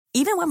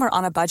Even when we're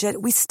on a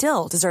budget, we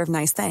still deserve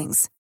nice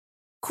things.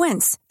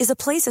 Quince is a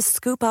place to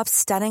scoop up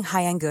stunning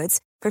high-end goods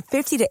for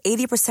 50 to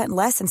 80%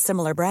 less than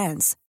similar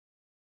brands.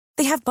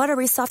 They have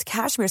buttery soft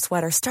cashmere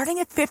sweaters starting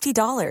at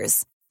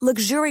 $50,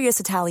 luxurious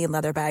Italian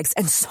leather bags,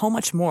 and so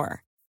much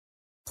more.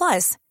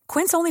 Plus,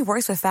 Quince only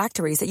works with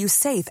factories that use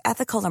safe,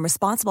 ethical, and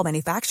responsible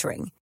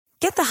manufacturing.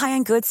 Get the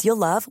high-end goods you'll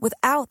love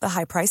without the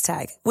high price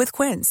tag with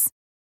Quince.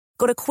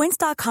 Go to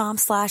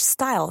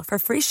quince.com/style for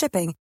free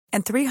shipping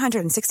and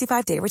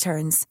 365-day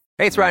returns.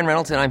 Hey, it's Ryan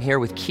Reynolds, and I'm here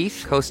with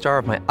Keith, co-star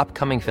of my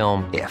upcoming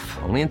film, If,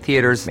 only in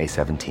theaters May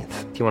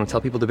 17th. Do you want to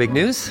tell people the big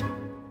news?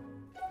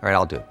 All right,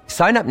 I'll do it.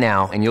 Sign up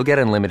now and you'll get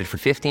unlimited for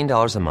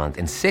 $15 a month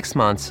and 6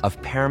 months of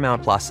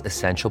Paramount Plus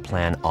Essential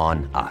Plan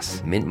on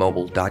us.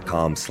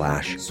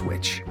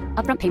 MintMobile.com/switch.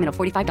 Upfront payment of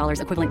 $45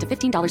 equivalent to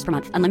 $15 per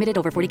month. Unlimited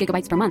over 40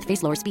 gigabytes per month.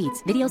 Face lower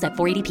speeds. Videos at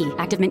 480p.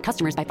 Active Mint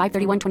customers by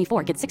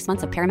 531.24 get 6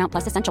 months of Paramount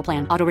Plus Essential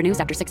Plan. Auto renews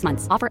after 6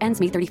 months. Offer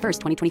ends May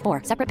 31st,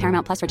 2024. Separate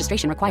Paramount Plus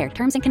registration required.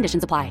 Terms and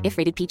conditions apply if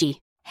rated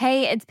PG.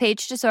 Hey, it's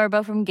Paige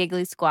DeSorbo from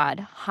Giggly Squad.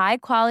 High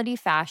quality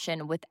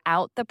fashion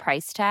without the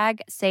price tag.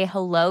 Say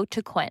hello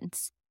to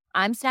Quince.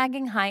 I'm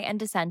snagging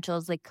high-end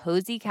essentials like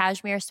cozy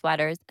cashmere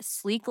sweaters,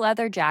 sleek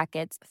leather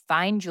jackets,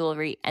 fine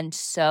jewelry, and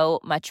so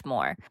much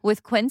more.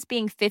 With Quince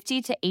being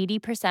 50 to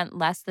 80%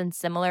 less than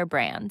similar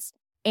brands.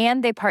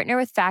 And they partner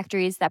with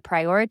factories that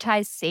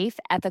prioritize safe,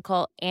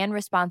 ethical, and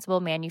responsible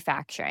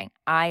manufacturing.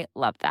 I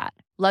love that.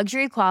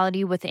 Luxury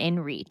quality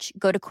within reach.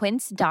 Go to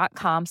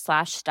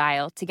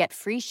quince.com/style to get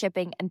free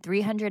shipping and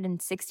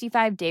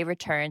 365-day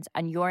returns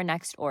on your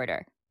next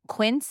order.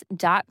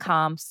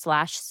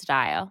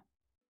 Quince.com/style.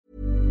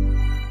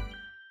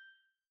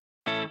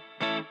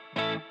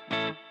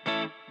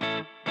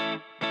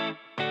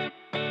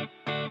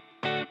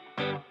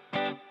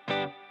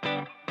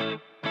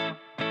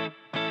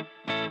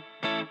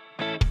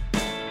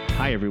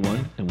 Hi,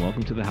 everyone, and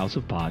welcome to the House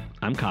of Pod.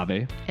 I'm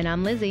Kaveh. And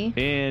I'm Lizzie.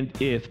 And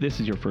if this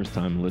is your first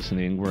time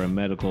listening, we're a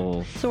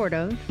medical sort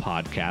of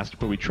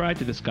podcast where we try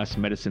to discuss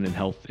medicine and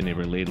health in a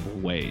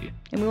relatable way.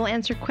 And we will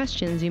answer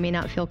questions you may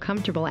not feel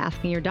comfortable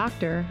asking your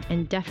doctor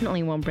and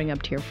definitely won't bring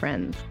up to your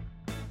friends.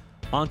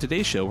 On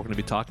today's show, we're going to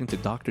be talking to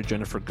Dr.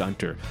 Jennifer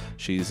Gunter.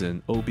 She's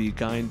an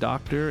OB-GYN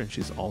doctor, and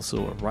she's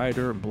also a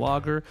writer and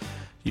blogger.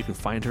 You can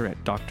find her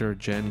at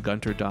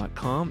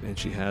drjengunter.com, and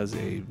she has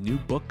a new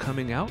book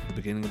coming out at the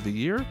beginning of the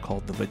year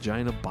called The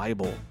Vagina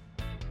Bible.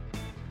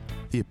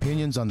 The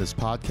opinions on this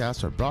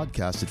podcast are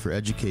broadcasted for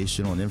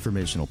educational and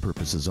informational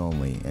purposes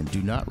only and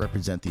do not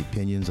represent the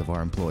opinions of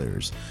our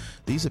employers.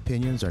 These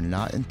opinions are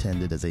not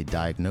intended as a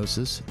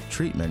diagnosis,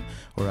 treatment,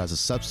 or as a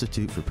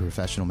substitute for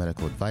professional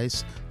medical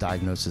advice,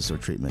 diagnosis, or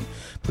treatment.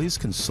 Please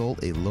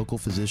consult a local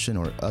physician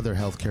or other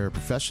healthcare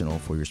professional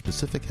for your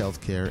specific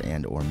healthcare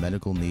and or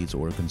medical needs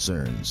or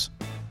concerns.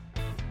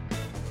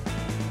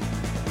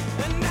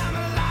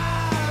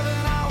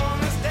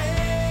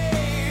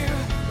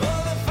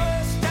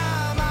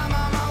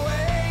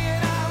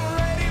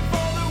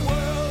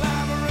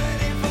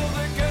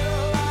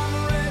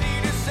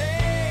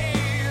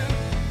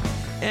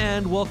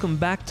 And welcome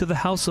back to the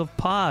House of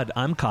Pod.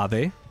 I'm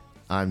Kaveh.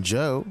 I'm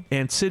Joe.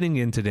 And sitting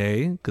in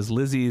today, because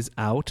Lizzie is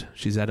out,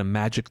 she's at a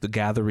Magic the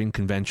Gathering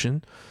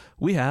convention,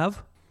 we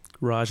have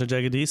Raja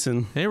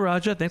Jagadisan. Hey,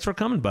 Raja. Thanks for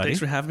coming, buddy. Thanks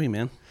for having me,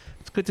 man.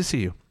 It's good to see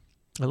you.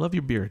 I love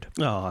your beard.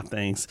 Oh,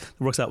 thanks. It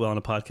works out well on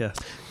a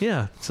podcast.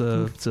 Yeah,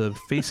 it's a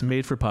face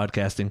made for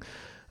podcasting.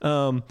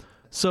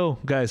 So,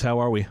 guys, how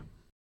are we?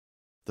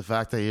 The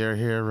fact that you're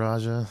here,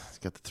 Raja,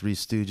 got the Three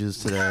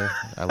Stooges today.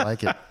 I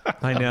like it.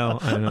 I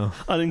know.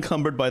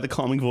 Unencumbered by the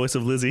calming voice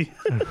of Lizzie.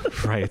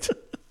 Right.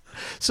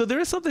 So there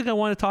is something I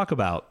want to talk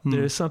about.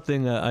 There's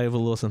something, I have a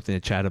little something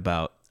to chat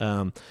about.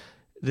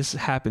 This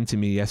happened to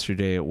me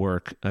yesterday at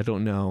work. I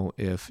don't know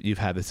if you've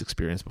had this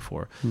experience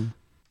before,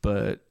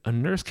 but a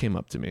nurse came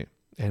up to me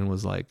and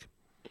was like,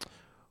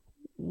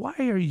 "Why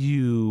are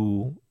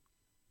you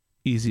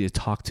easy to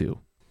talk to?"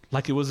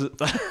 Like it was...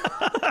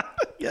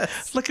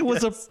 Yes. Like it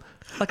was a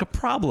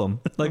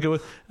problem. Like it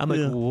was. I'm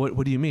like,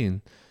 what do you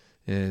mean?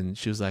 And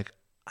she was like,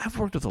 I've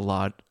worked with a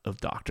lot of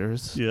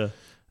doctors. Yeah.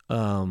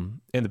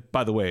 And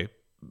by the way,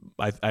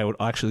 I would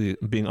actually,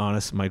 being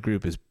honest, my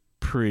group is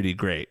pretty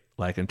great,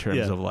 like in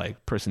terms of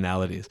like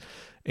personalities,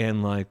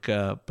 and like.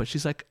 But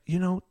she's like,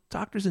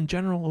 doctors in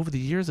general over the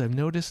years, I've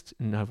noticed,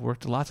 and I've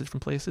worked at lots of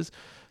different places,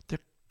 they're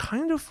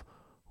kind of.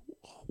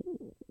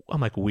 I'm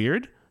like,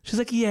 weird. She's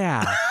like,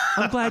 yeah.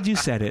 I'm glad you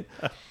said it.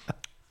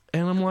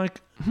 And I'm like,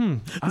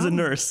 There's a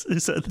nurse who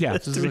said that. Yeah,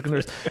 this is like a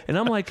nurse. And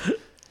I'm like,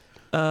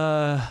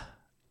 yeah,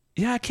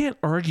 I can't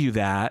argue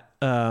that.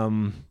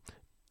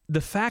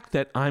 The fact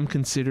that I'm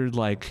considered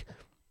like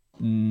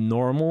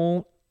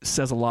normal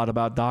says a lot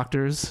about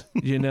doctors.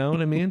 You know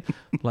what I mean?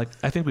 Like,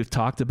 I think we've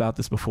talked about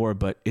this before,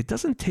 but it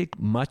doesn't take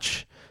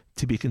much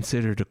to be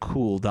considered a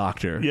cool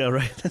doctor. Yeah,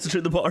 right. That's true.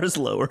 The bar is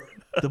lower.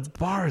 The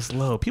bar is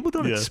low. People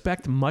don't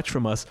expect much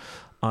from us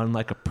on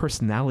like a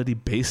personality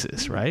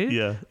basis, right?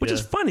 Yeah. Which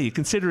is funny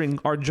considering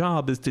our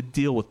job is to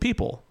deal with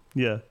people.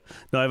 Yeah.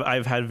 No,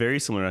 I've had very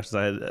similar interactions.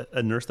 I had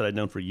a nurse that I'd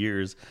known for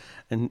years,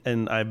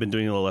 and I've been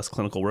doing a little less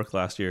clinical work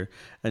last year.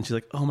 And she's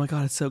like, "Oh my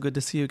God, it's so good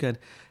to see you again.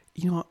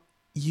 You know,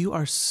 you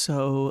are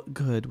so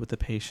good with the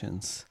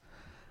patients."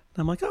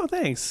 And I'm like, "Oh,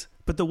 thanks."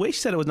 But the way she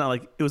said it was not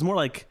like, it was more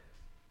like,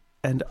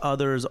 "And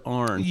others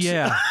aren't."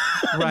 Yeah.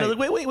 Right. Right.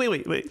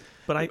 Like, wait.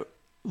 But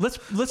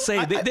Let's say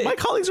my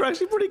colleagues are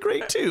actually pretty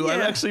great too. Yeah.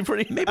 I'm actually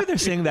pretty. Maybe they're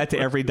saying that to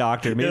every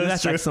doctor. Maybe Yeah,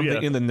 that's true. like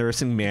something in the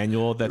nursing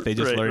manual that they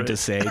just learned to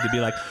say, to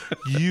be like,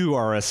 "You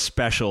are a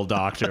special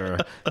doctor.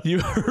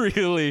 You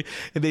really,"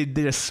 and they're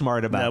just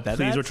smart about that.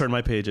 Please return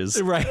my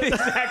pages. Right.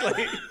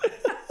 Exactly.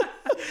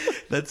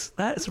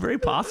 That's very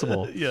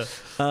possible. Yeah.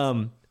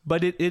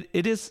 But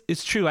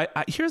it's true.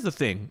 Here's the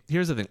thing.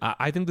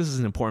 I think this is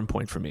an important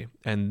point for me.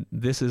 And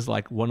this is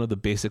like one of the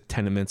basic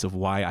tenements of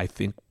why I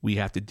think we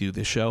have to do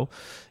this show,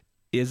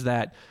 is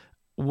that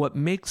what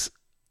makes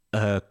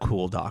a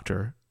cool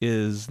doctor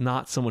is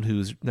not someone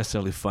who's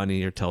necessarily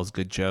funny or tells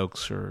good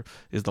jokes or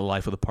is the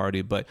life of the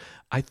party, but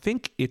I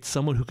think it's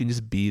someone who can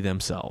just be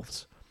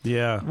themselves.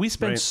 Yeah. We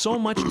spend so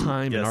much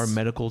time in our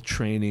medical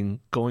training,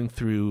 going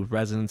through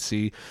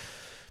residency,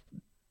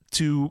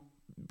 to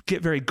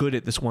get very good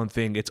at this one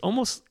thing. It's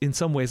almost in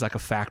some ways like a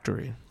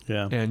factory.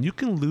 Yeah. And you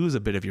can lose a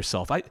bit of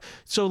yourself. I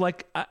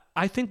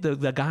think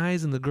the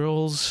guys and the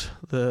girls,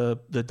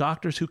 the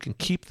doctors who can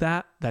keep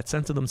that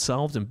sense of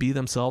themselves and be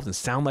themselves and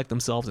sound like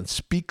themselves and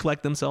speak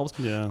like themselves,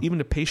 even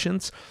to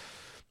patients,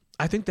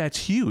 I think that's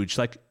huge.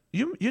 Like,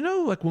 you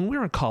know, like when we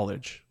were in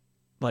college,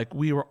 like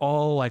we were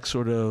all like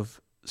sort of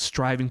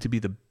striving to be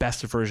the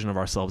best version of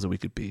ourselves that we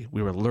could be.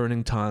 We were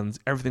learning tons.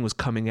 Everything was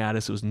coming at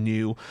us. It was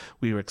new.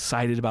 We were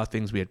excited about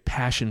things. We had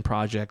passion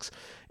projects.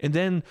 And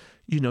then,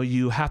 you know,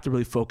 you have to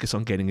really focus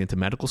on getting into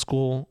medical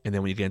school. And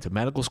then when you get into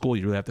medical school,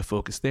 you really have to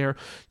focus there.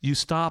 You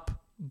stop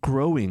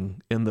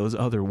growing in those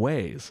other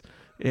ways.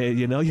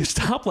 You know, you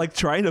stop like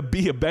trying to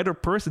be a better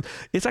person.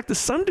 It's like to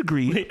some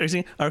degree. Wait, are you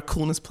saying our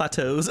coolness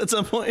plateaus at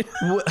some point?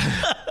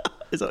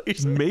 Is that what you're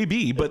saying?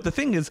 Maybe, but the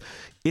thing is,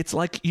 it's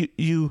like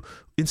you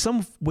in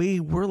some way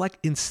we're like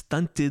in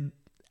stunted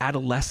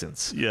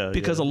adolescence.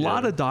 Because a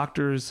lot of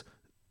doctors,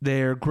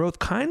 their growth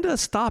kind of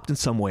stopped in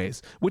some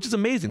ways, which is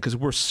amazing because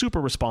we're super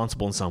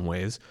responsible in some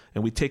ways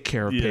and we take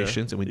care of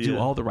patients and we do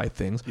all the right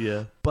things.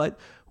 But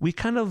we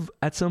kind of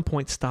at some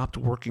point stopped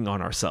working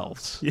on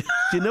ourselves. Do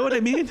you know what I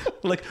mean?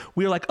 Like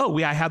we were like,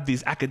 I have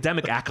these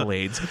academic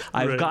accolades.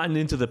 I've gotten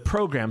into the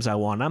programs I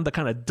want. I'm the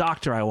kind of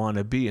doctor I want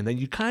to be. And then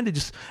you kind of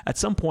just at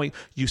some point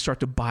you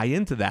start to buy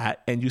into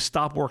that and you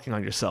stop working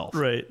on yourself.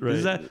 Right.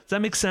 Does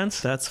that make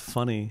sense? That's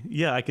funny.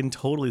 Yeah, I can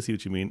totally see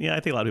what you mean. Yeah, I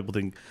think a lot of people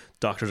think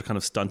doctors are kind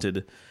of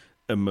stunted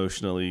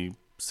emotionally,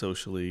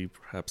 socially,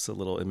 perhaps a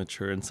little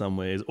immature in some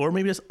ways, or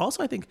maybe just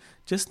also I think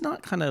just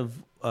not kind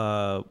of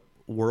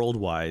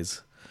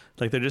world-wise.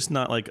 Like they're just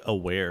not like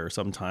aware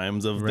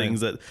sometimes of things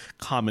that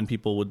common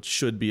people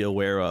should be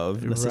aware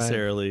of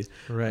necessarily.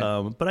 Right.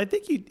 But I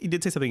think you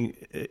did say something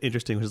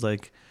interesting, which is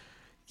like,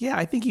 yeah,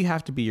 I think you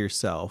have to be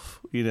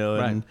yourself, you know.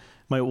 And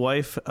my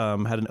wife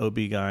had an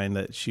OB-GYN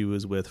that she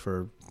was with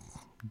for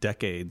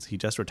decades. He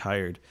just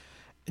retired,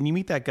 and you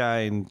meet that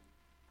guy, and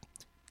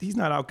he's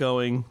not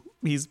outgoing.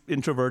 He's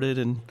introverted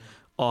and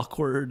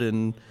awkward,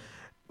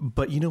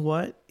 but you know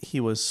what? He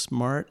was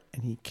smart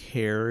and he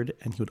cared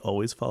and he would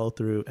always follow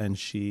through, and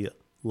she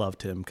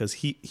loved him because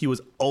he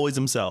was always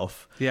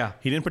himself. Yeah.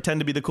 He didn't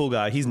pretend to be the cool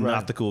guy. He's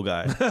not the cool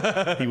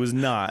guy. He was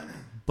not,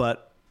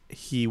 but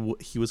he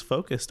was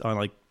focused on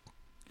like,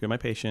 you're my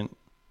patient.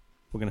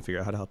 We're going to figure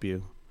out how to help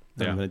you.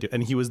 I'm going to do.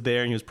 And he was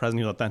there and he was present.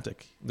 He was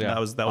authentic. Yeah. That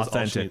was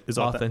authentic.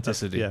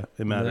 Authenticity. Yeah.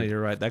 It mattered. No,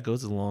 you're right. That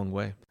goes a long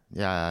way.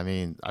 Yeah, I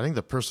mean, I think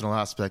the personal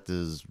aspect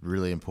is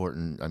really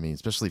important. I mean,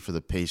 especially for the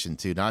patient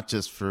too, not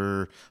just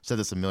for, I've said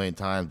this a million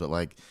times, but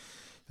like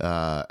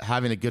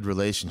having a good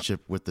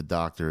relationship with the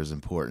doctor is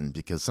important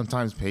because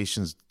sometimes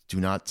patients do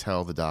not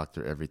tell the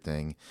doctor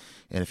everything.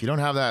 And if you don't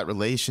have that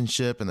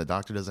relationship and the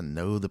doctor doesn't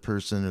know the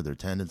person or their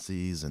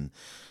tendencies, and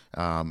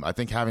I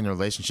think having a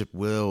relationship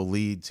will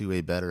lead to a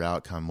better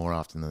outcome more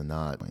often than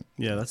not.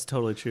 Yeah, that's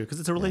totally true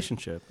because it's a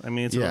relationship. I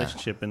mean, it's a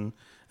relationship, and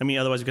I mean,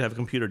 otherwise you could have a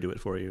computer do it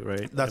for you,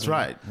 right? That's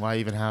right. Why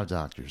even have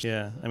doctors?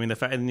 Yeah, I mean, the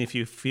fact, and if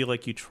you feel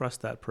like you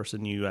trust that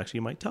person, you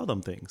actually might tell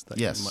them things that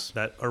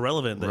that are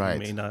relevant that you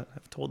may not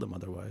have told them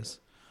otherwise.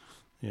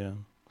 Yeah.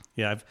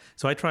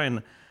 So I try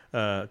and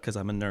because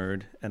I'm a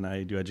nerd and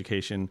I do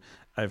education,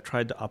 I've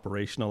tried to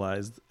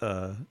operationalize.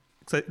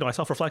 I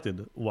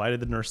self-reflected. Why did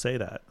the nurse say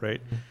that,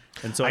 right?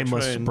 And so I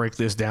must break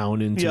this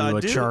down into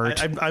a chart.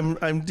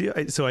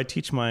 So I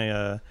teach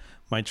my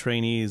my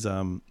trainees.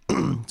 So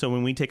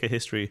when we take a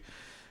history,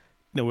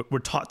 you know, we're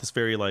taught this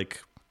very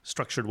like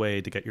structured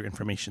way to get your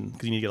information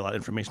because you need to get a lot of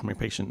information from your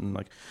patient. And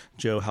like,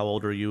 Joe, how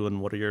old are you,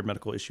 and what are your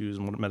medical issues,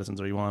 and what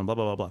medicines are you on? Blah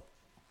blah blah blah.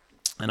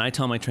 And I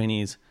tell my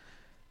trainees,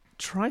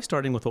 try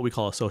starting with what we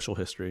call a social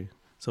history.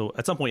 So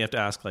at some point you have to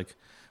ask like,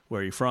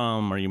 where are you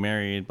from? Are you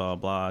married? Blah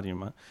blah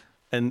blah.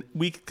 And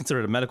we consider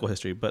it a medical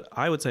history, but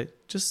I would say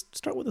just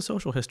start with a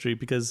social history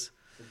because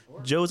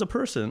Joe's a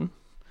person.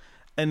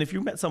 And if you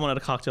met someone at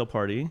a cocktail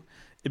party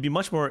it'd be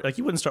much more like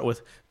you wouldn't start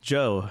with,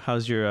 Joe,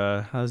 how's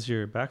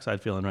your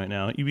backside feeling right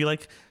now? You'd be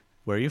like,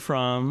 where are you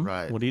from?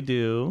 Right. What do you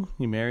do?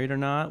 You married or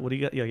not? What do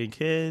you got? You got any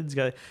kids?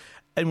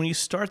 And when you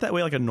start that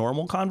way, like a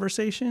normal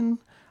conversation,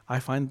 I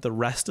find the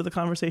rest of the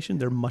conversation,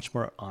 they're much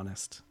more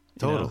honest.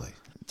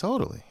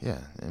 Totally. Yeah.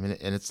 I mean,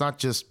 and it's not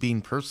just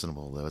being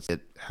personable though.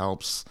 It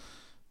helps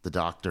the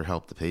doctor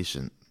help the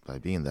patient by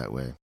being that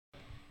way.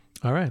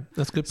 All right.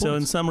 That's good. So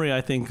in summary,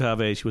 I think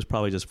Kaveh, she was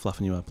probably just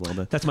fluffing you up a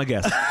little bit. That's my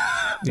guess.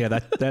 Yeah,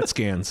 that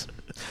scans.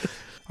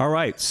 All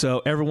right,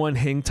 so everyone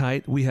hang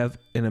tight. We have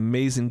an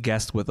amazing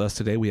guest with us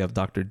today. We have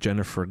Dr.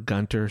 Jennifer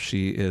Gunter.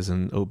 She is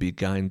an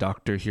OB-GYN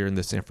doctor here in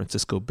the San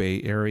Francisco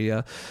Bay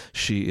Area.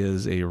 She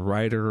is a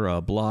writer,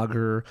 a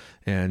blogger,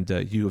 and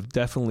you have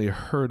definitely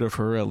heard of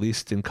her, at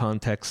least in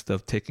context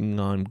of taking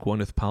on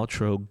Gwyneth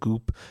Paltrow,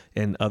 Goop,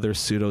 and other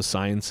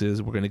pseudosciences.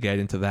 We're going to get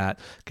into that,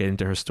 get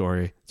into her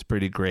story. It's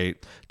pretty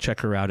great. Check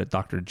her out at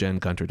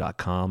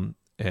drjengunter.com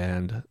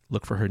and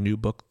look for her new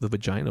book, The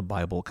Vagina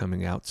Bible,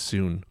 coming out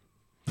soon.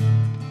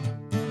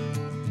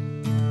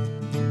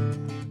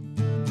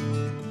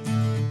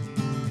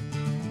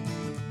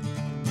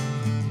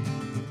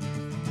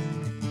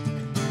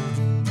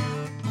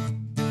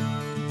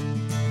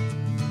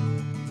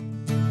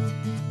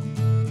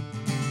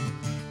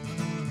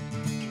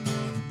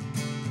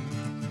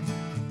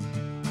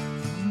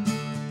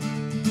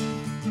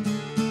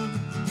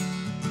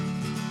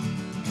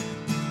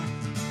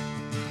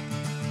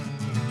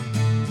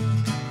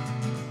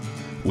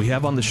 We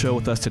have on the show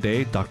with us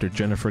today Dr.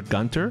 Jennifer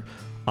Gunter,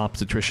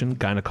 obstetrician,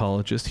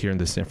 gynecologist here in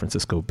the San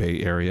Francisco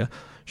Bay Area.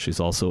 She's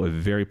also a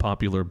very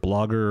popular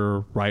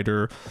blogger,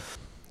 writer.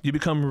 You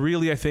become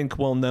really, I think,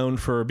 well known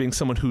for being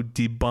someone who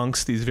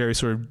debunks these very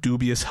sort of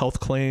dubious health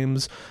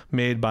claims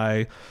made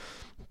by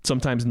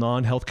sometimes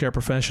non-healthcare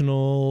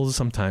professionals,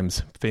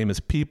 sometimes famous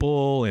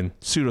people, and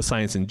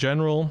pseudoscience in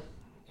general.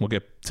 We'll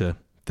get to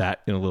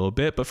that in a little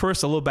bit. But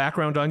first, a little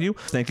background on you.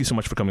 Thank you so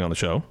much for coming on the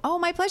show. Oh,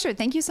 my pleasure.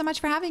 Thank you so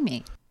much for having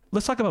me.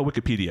 Let's talk about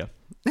Wikipedia,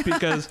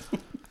 because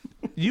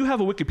you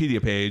have a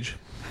Wikipedia page.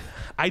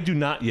 I do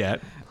not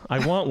yet. I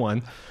want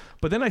one.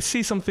 But then I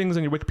see some things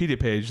on your Wikipedia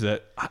page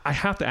that I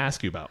have to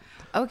ask you about.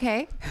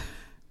 Okay.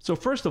 So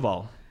first of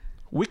all,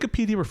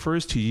 Wikipedia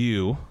refers to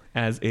you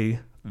as a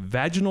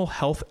vaginal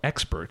health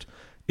expert.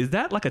 Is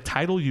that like a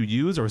title you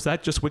use, or is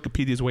that just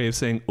Wikipedia's way of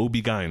saying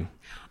OB-GYN?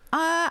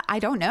 I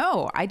don't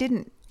know. I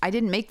didn't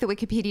make the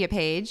Wikipedia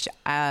page.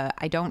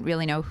 I don't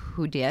really know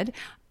who did,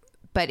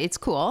 but it's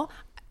cool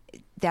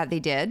that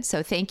they did.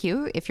 So thank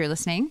you if you're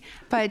listening.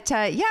 But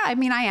yeah, I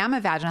mean, I am a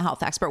vaginal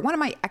health expert. One of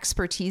my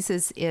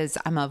expertises is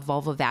I'm a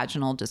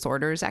vulvovaginal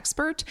disorders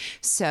expert.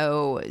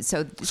 So it's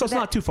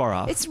not too far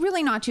off. It's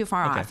really not too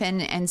far Okay. off.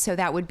 And so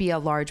that would be a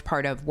large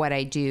part of what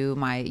I do,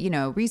 my,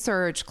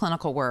 research,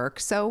 clinical work.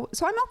 So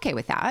I'm okay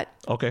with that.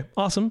 Okay,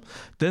 awesome.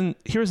 Then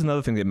here's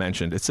another thing they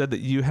mentioned. It said that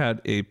you had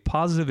a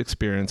positive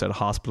experience at a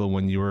hospital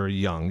when you were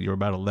young. You were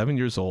about 11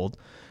 years old,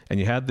 and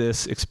you had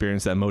this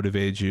experience that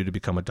motivated you to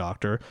become a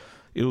doctor.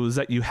 It was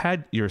that you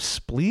had your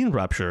spleen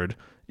ruptured,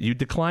 you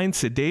declined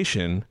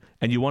sedation,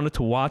 and you wanted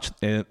to watch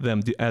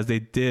them as they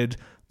did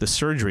the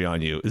surgery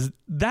on you. Is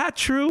that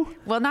true?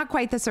 Well, not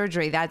quite the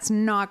surgery. That's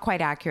not quite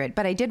accurate.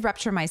 But I did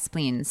rupture my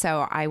spleen.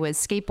 So I was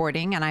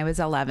skateboarding and I was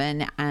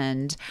 11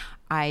 and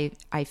I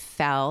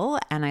fell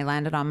and I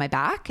landed on my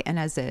back. And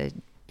as a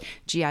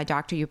GI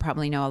doctor, you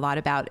probably know a lot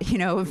about,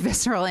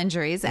 visceral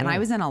injuries. And I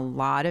was in a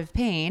lot of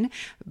pain,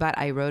 but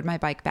I rode my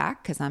bike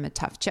back because I'm a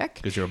tough chick.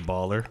 Because you're a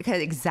baller.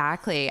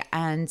 Exactly.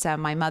 And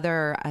my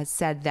mother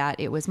said that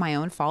it was my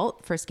own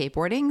fault for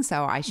skateboarding,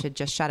 so I should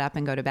just shut up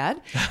and go to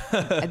bed,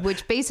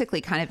 which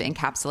basically kind of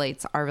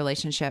encapsulates our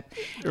relationship.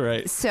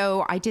 Right.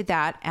 So I did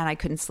that and I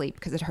couldn't sleep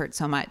because it hurt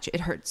so much.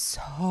 It hurt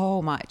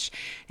so much.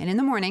 And in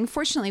the morning,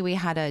 fortunately, we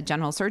had a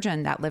general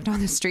surgeon that lived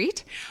on the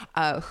street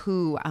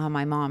who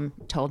my mom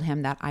told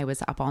him that I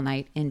was up all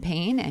night in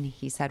pain. And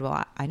he said,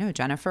 well, I know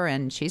Jennifer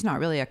and she's not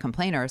really a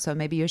complainer, so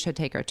maybe you should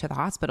take her to the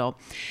hospital.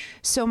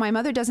 So my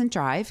mother doesn't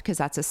drive because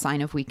that's a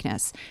sign of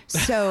weakness.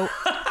 So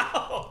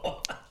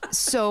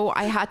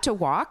I had to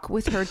walk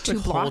with her 2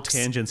 blocks. Whole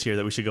tangents here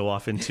that we should go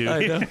off into.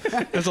 I know.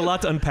 There's a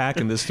lot to unpack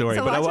in this story,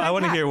 but I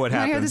want to hear what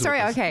happened. Hear the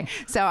story? Okay.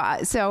 So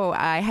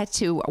I had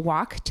to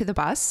walk to the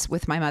bus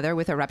with my mother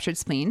with a ruptured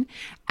spleen.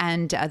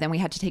 And then we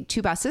had to take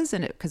 2 buses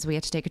because we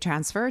had to take a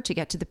transfer to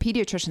get to the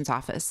pediatrician's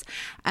office.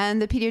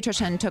 And the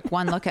pediatrician took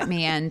one look at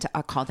me and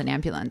called an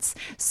ambulance.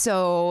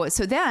 So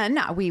then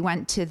we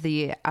went to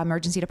the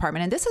emergency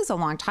department. And this is a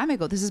long time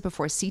ago. This is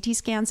before CT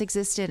scans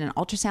existed and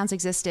ultrasounds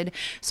existed.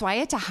 So I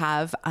had to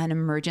have an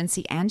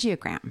emergency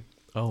angiogram.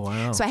 Oh,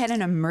 wow. So I had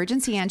an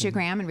emergency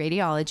angiogram in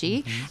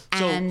radiology.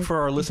 So And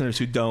for our listeners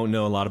who don't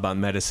know a lot about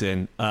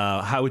medicine,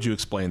 how would you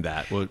explain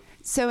that?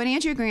 So an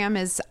angiogram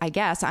is, I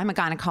guess, I'm a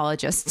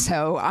gynecologist,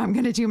 so I'm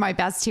going to do my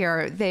best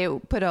here. They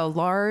put a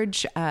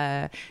large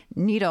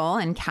needle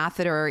and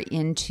catheter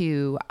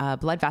into a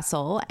blood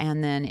vessel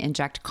and then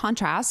inject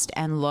contrast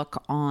and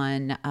look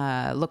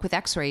with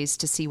x-rays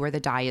to see where the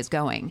dye is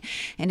going.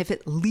 And if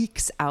it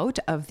leaks out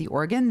of the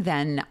organ,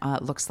 then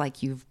it looks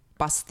like you've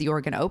bust the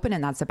organ open,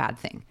 and that's a bad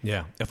thing.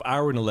 Yeah. If I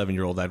were an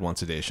 11-year-old, I'd want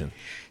sedation.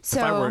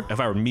 So if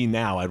I were me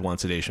now, I'd want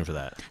sedation for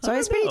that. So it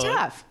was pretty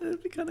tough.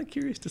 I'd be kind of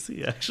curious to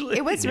see, actually.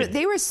 It was,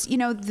 they were,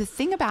 the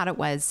thing about it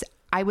was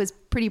I was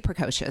pretty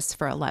precocious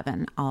for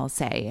 11, I'll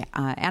say.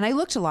 And I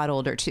looked a lot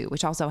older too,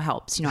 which also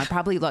helps. I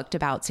probably looked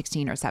about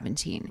 16 or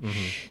 17.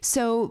 Mm-hmm.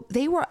 So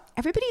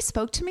everybody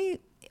spoke to me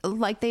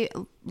like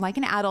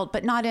an adult,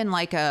 but not in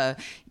like a,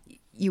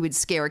 you would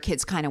scare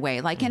kids kind of way.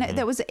 Like, and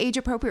that was age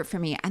appropriate for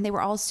me. And they were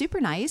all super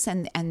nice.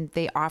 And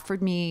they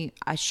offered me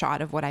a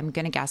shot of what I'm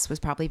going to guess was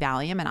probably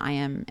Valium, an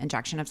IM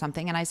injection of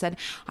something. And I said,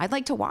 I'd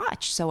like to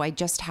watch. So I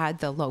just had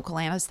the local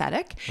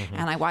anesthetic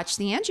and I watched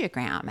the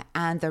angiogram,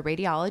 and the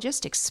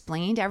radiologist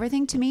explained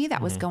everything to me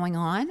that was going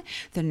on.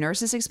 The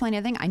nurses explained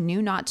everything. I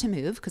knew not to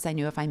move because I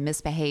knew if I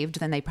misbehaved,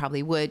 then they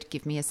probably would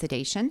give me a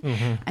sedation.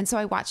 And so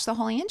I watched the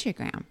whole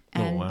angiogram,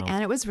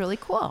 and it was really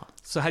cool.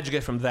 So how'd you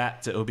get from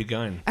that to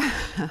OB-GYN?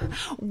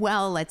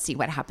 Well, let's see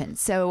what happened.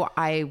 So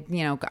I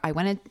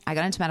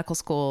got into medical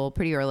school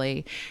pretty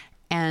early,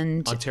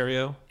 and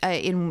Ontario,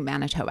 in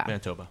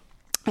Manitoba.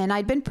 And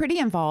I'd been pretty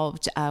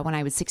involved when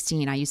I was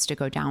 16. I used to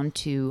go down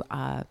to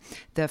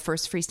the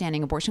first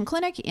freestanding abortion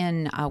clinic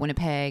in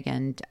Winnipeg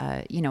and,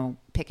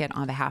 picket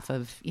on behalf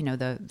of,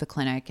 the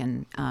clinic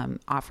and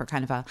offer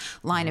kind of a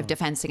line of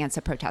defense against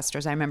the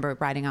protesters. I remember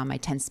riding on my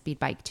 10-speed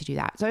bike to do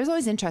that. So I was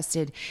always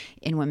interested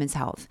in women's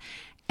health.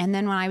 And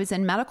then when I was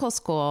in medical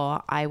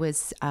school, I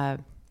was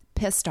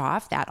pissed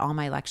off that all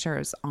my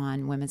lectures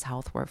on women's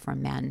health were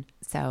from men.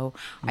 So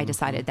I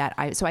decided that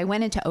I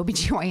went into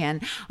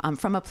OBGYN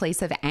from a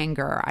place of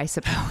anger, I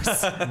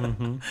suppose.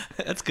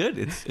 That's good.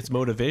 It's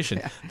motivation.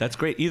 Yeah. That's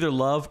great. Either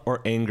love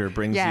or anger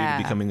brings you to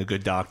becoming a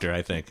good doctor,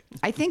 I think.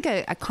 I think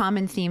a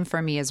common theme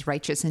for me is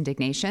righteous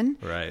indignation.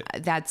 Right.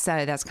 That's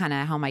kind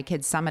of how my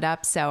kids sum it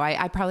up. So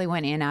I probably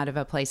went in out of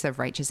a place of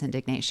righteous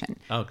indignation.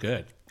 Oh,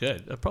 good.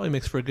 That probably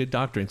makes for a good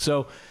doctoring.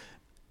 So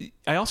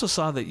I also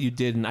saw that you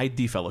did an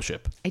ID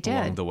fellowship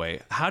along the way.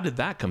 How did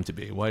that come to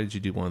be? Why did you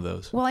do one of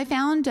those? Well, I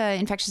found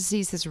infectious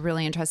diseases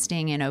really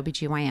interesting in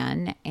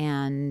OBGYN.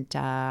 And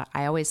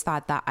I always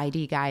thought the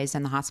ID guys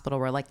in the hospital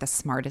were like the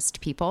smartest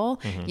people.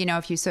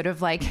 If you sort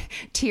of like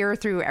tear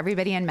through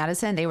everybody in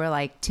medicine, they were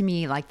like, to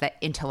me, like the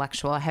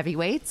intellectual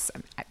heavyweights.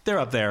 They're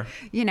up there.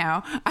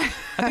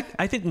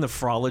 I think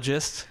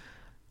nephrologist,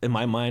 in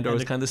my mind, are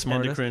always kind of the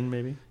smartest.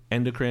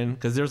 Endocrine,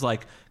 because there's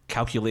like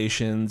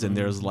calculations and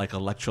there's like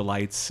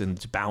electrolytes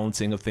and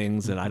balancing of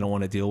things that I don't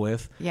want to deal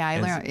with.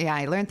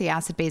 I learned the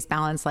acid-base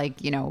balance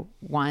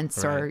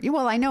once, right.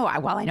 I know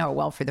it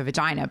well for the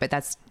vagina, but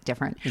that's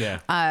different. Yeah.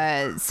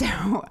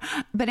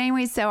 But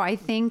anyway, so I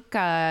think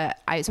I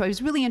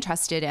was really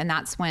interested, and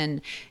that's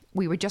when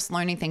we were just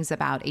learning things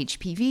about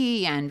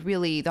HPV, and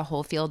really the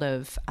whole field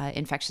of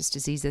infectious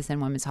diseases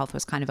and women's health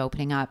was kind of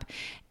opening up.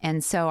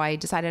 And so I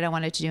decided I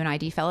wanted to do an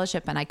ID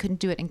fellowship, and I couldn't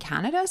do it in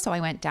Canada. So I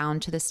went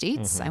down to the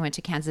States. I went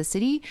to Kansas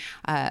City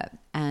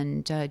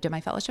and did my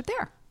fellowship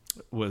there.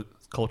 Was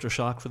culture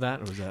shock for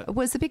that? Or was that? It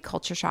was a big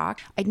culture shock.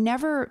 I'd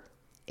never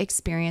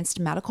experienced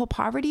medical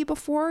poverty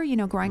before,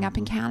 growing up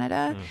in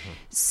Canada.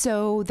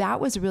 So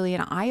that was really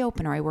an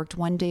eye-opener. I worked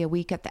one day a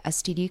week at the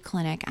STD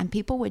clinic, and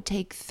people would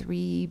take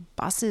 3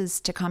 buses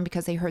to come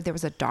because they heard there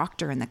was a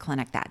doctor in the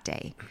clinic that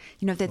day,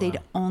 that they'd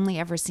only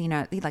ever seen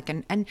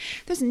and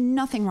there's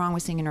nothing wrong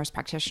with seeing a nurse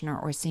practitioner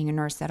or seeing a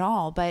nurse at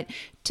all, but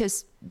to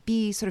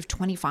be sort of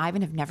 25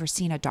 and have never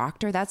seen a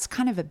doctor, that's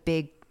kind of a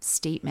big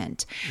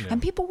statement.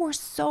 And people were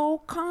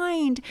so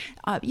kind.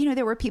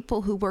 There were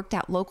people who worked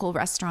at local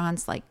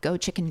restaurants like Go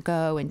Chicken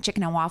Go and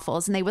Chicken and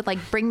Waffles, and they would like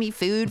bring me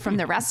food from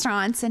the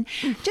restaurants, and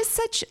just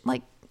such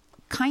like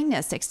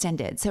kindness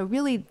extended. So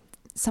really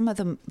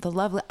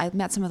I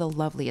met some of the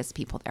loveliest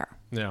people there.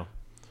 Yeah.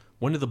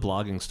 When did the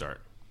blogging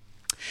start?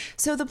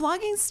 So the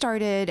blogging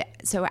started,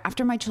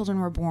 after my children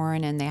were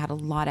born and they had a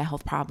lot of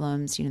health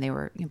problems. They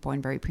were born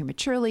very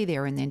prematurely. They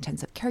were in the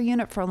intensive care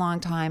unit for a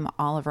long time.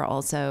 Oliver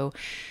also,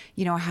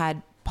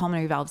 had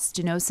pulmonary valve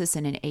stenosis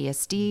and an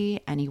ASD,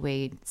 and he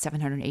weighed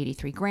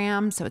 783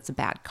 grams. So it's a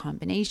bad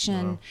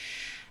combination. Wow.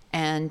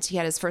 And he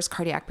had his first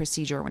cardiac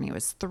procedure when he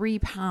was 3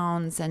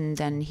 pounds, and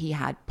then he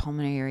had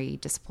pulmonary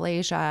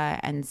dysplasia.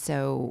 And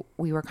so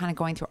we were kind of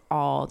going through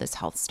all this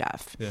health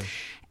stuff. Yeah.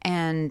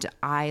 And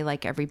I,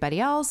 like everybody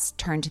else,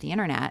 turned to the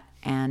internet,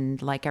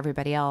 and like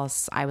everybody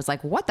else, I was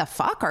like, what the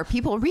fuck are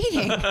people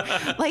reading?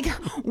 Like,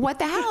 what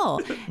the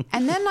hell?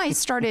 And then I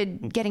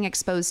started getting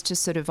exposed to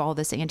sort of all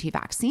this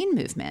anti-vaccine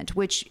movement,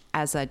 which,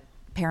 as a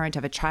parent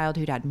of a child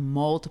who'd had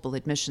multiple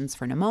admissions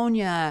for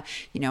pneumonia,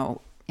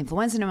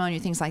 influenza pneumonia,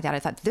 things like that, I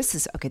thought, this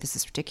is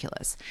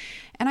ridiculous.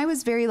 And I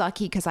was very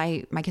lucky because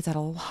my kids had a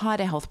lot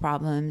of health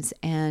problems,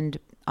 and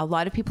a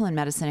lot of people in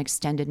medicine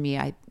extended me,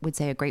 I would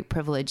say, a great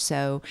privilege.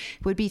 So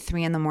it would be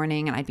 3 a.m.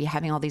 and I'd be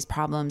having all these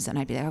problems, and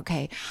I'd be like,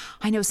 okay,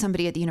 I know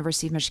somebody at the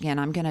University of Michigan.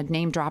 I'm going to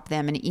name drop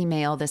them and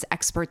email this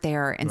expert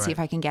there and see if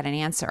I can get an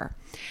answer,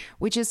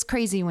 which is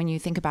crazy when you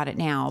think about it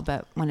now.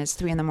 But when it's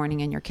 3 a.m.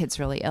 and your kid's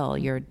really ill,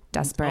 you're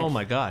desperate. Oh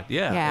my God.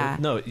 Yeah.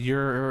 No,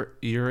 you're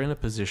in a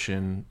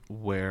position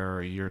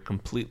where you're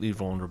completely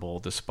vulnerable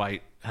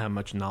despite how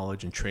much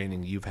knowledge and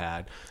training you've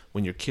had.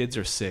 When your kids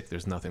are sick,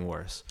 there's nothing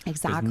worse.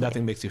 Exactly.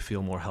 Nothing makes you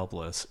feel more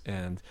helpless,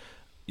 and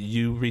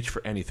you reach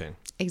for anything.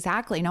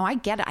 Exactly. No, I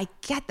get it. I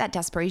get that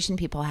desperation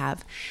people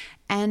have.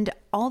 And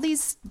all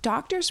these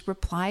doctors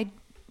replied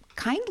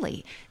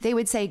kindly. They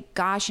would say,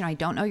 gosh, I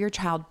don't know your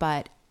child,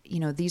 but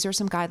these are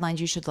some guidelines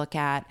you should look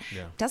at.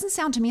 Yeah. Doesn't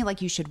sound to me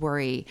like you should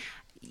worry.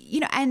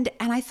 And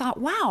I thought,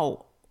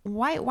 wow,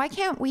 why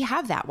can't we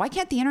have that? Why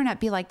can't the internet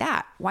be like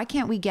that? Why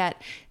can't we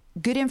get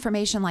good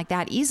information like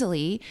that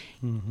easily,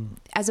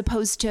 as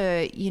opposed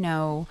to,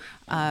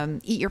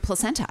 eat your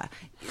placenta,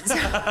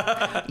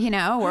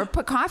 or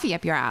put coffee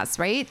up your ass,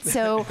 right?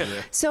 So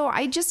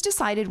I just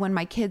decided when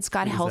my kids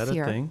got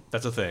healthier.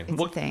 That's a thing.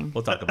 It's a thing.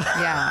 We'll talk about it.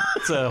 Yeah.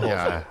 It's a whole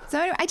thing. So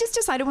anyway, I just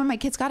decided when my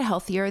kids got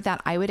healthier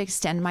that I would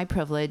extend my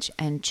privilege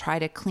and try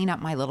to clean up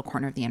my little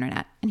corner of the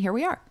internet. And here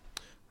we are.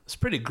 It's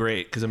pretty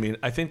great because,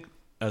 I think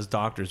as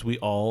doctors, we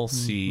all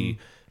see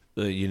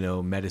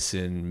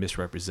medicine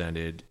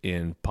misrepresented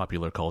in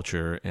popular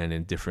culture and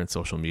in different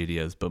social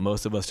medias, but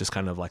most of us just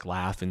kind of like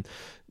laugh and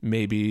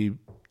maybe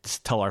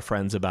tell our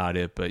friends about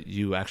it. But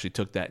you actually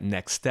took that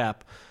next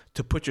step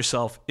to put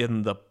yourself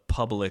in the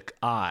public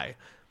eye,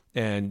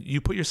 and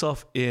you put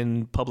yourself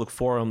in public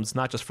forums,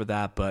 not just for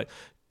that, but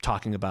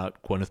talking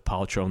about Gwyneth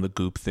Paltrow and the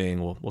Goop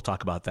thing. We'll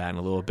talk about that in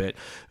a little bit.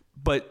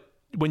 But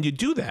when you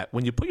do that,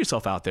 when you put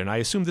yourself out there, and I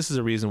assume this is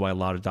a reason why a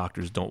lot of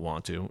doctors don't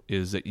want to,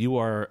 is that you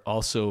are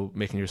also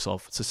making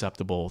yourself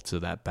susceptible to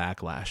that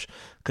backlash.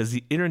 Because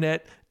the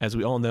internet, as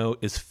we all know,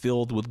 is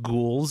filled with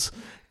ghouls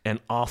and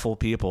awful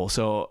people.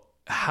 So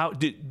how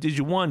did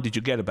you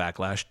get a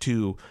backlash?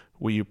 2,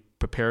 were you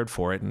prepared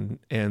for it?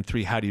 And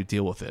 3, how do you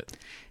deal with it?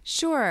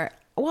 Sure.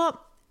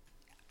 Well,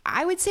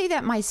 I would say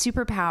that my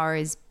superpower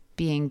is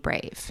being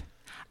brave.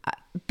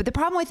 But the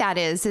problem with that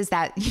is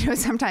that,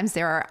 sometimes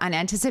there are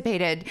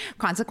unanticipated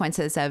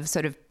consequences of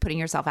sort of putting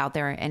yourself out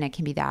there, and it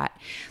can be that.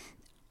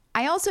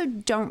 I also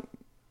don't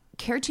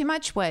care too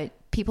much what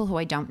people who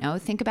I don't know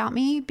think about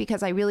me,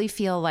 because I really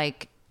feel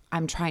like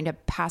I'm trying to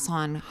pass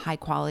on high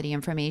quality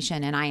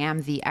information and I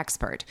am the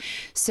expert.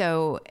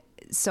 So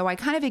I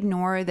kind of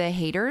ignore the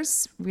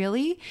haters,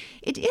 really.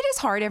 It is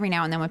hard every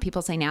now and then when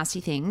people say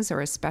nasty things,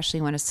 or especially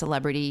when a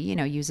celebrity,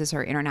 uses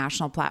her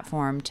international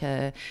platform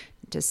to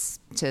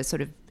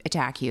sort of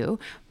attack you,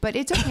 but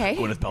it's okay.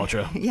 Gwyneth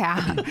Paltrow.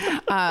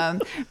 Yeah.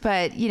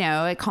 But,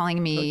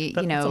 calling me,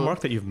 That's a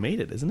mark that you've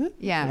made it, isn't it?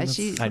 Yeah.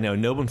 I know.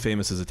 No one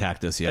famous has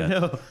attacked us yet. I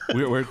know.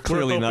 We're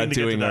clearly not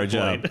doing our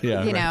job.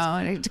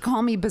 Yeah. To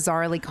call me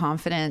bizarrely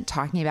confident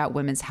talking about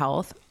women's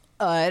health.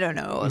 I don't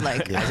know,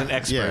 like as an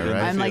expert,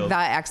 right? I'm like the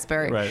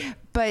expert, right?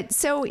 But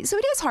so it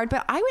is hard.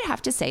 But I would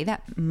have to say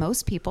that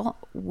most people,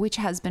 which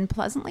has been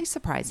pleasantly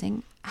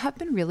surprising, have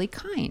been really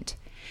kind,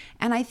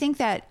 and I think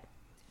that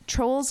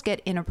trolls get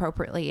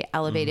inappropriately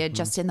elevated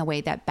just in the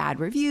way that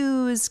bad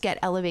reviews get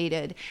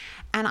elevated,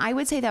 and I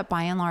would say that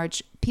by and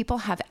large, people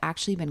have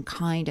actually been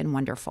kind and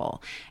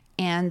wonderful,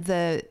 and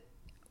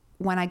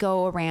when I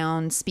go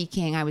around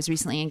speaking, I was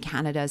recently in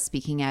Canada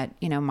speaking at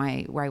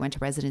where I went to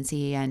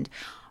residency, and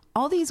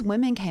all these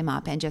women came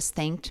up and just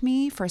thanked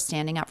me for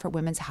standing up for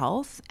women's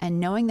health, and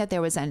knowing that there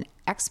was an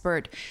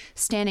expert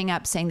standing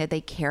up saying that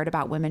they cared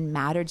about women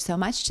mattered so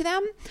much to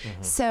them.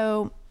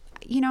 So,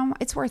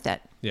 it's worth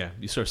it. Yeah,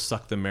 you sort of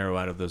suck the marrow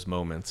out of those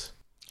moments.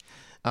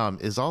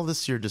 Is all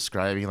this you're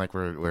describing, like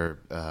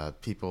where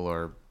people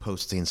are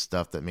posting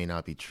stuff that may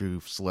not be true,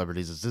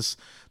 celebrities, is this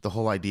the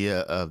whole idea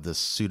of the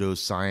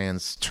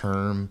pseudoscience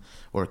term,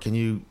 or can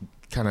you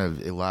kind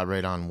of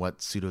elaborate on what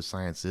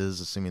pseudoscience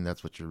is, assuming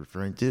that's what you're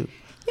referring to?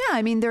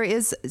 Yeah, there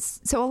is.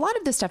 So a lot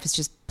of this stuff is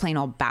just plain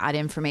old bad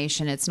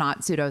information. It's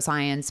not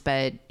pseudoscience,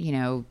 but,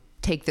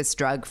 take this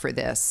drug for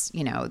this,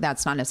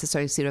 that's not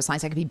necessarily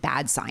pseudoscience. That could be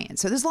bad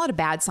science. So there's a lot of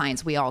bad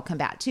science we all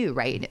combat too,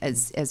 right?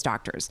 As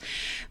doctors.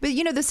 But,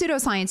 the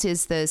pseudoscience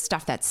is the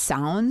stuff that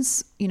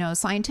sounds,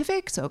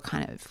 scientific. So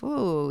kind of,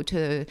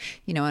 to,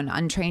 an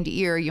untrained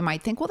ear, you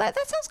might think, well, that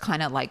sounds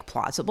kind of like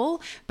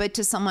plausible. But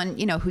to someone,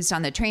 who's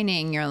done the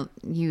training,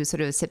 you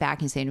sort of sit back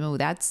and say, no,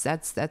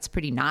 that's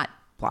pretty not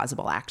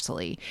plausible,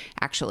 actually.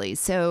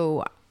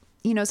 So,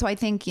 so I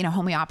think,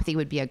 homeopathy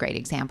would be a great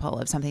example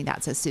of something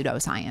that's a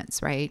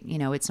pseudoscience, right?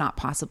 It's not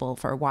possible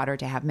for water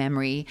to have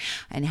memory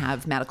and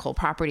have medical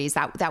properties.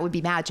 That would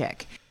be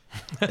magic.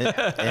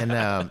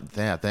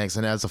 Thanks.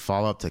 And as a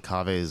follow-up to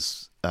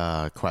Kave's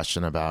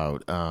question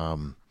about,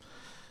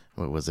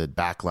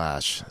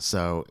 backlash.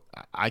 So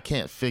I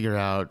can't figure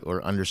out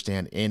or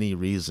understand any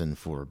reason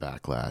for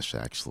backlash,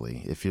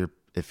 actually. If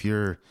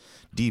you're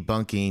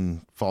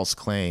debunking false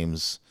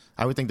claims,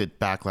 I would think that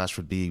backlash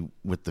would be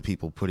with the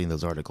people putting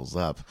those articles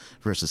up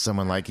versus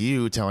someone like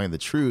you telling the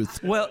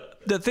truth. Well,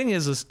 the thing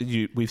is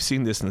we've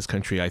seen this in this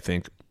country, I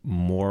think,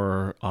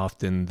 more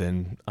often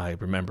than I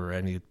remember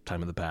any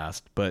time in the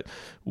past, but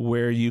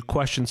where you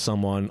question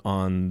someone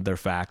on their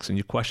facts and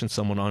you question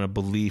someone on a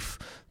belief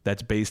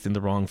that's based in the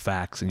wrong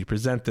facts and you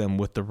present them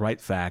with the right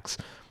facts,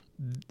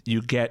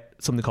 you get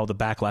something called the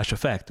backlash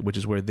effect, which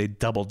is where they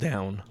double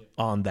down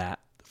on that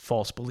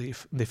false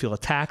belief. They feel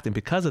attacked, and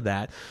because of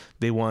that,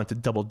 they want to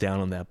double down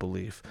on that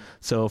belief.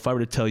 So if I were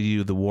to tell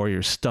you the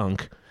Warriors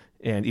stunk,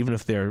 and even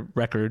if their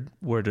record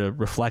were to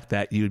reflect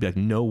that, you'd be like,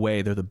 no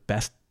way, they're the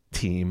best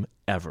team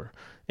ever.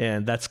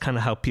 And that's kind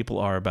of how people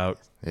are about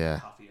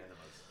coffee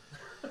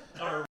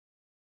enemas.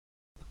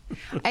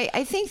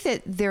 I think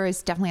that there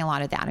is definitely a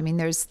lot of that. I mean,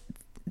 there's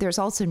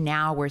also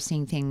now we're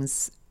seeing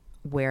things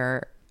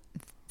where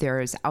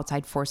there's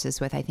outside forces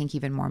with, I think,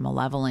 even more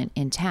malevolent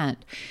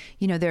intent.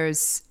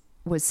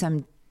 Was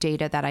some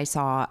data that I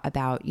saw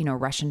about,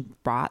 Russian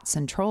bots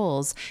and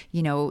trolls,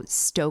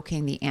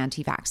 stoking the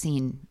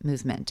anti-vaccine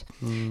movement.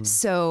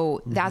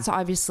 So that's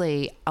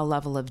obviously a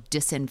level of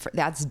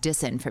that's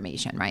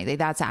disinformation, right?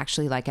 That's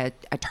actually like a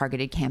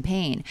targeted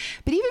campaign.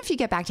 But even if you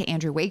get back to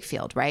Andrew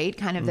Wakefield, right?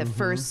 Kind of the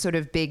first sort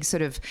of big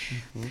sort of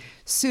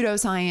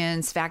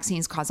pseudoscience,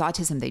 vaccines cause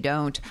autism, they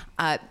don't.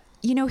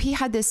 He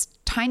had this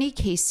tiny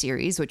case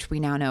series, which we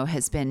now know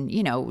has been,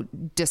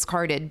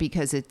 discarded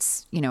because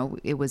it's,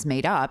 it was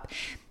made up.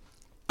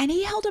 And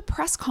he held a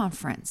press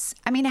conference.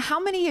 I mean, how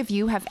many of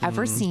you have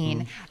ever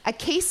seen a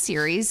case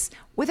series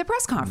with a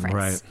press conference?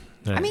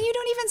 Right. I mean, you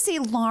don't even see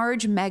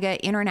large,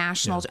 mega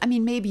international. I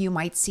mean, maybe you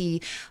might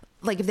see,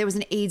 like, if there was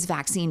an AIDS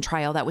vaccine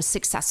trial that was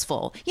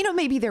successful,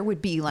 maybe there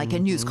would be like a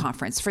news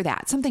conference for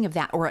that, something of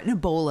that, or an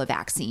Ebola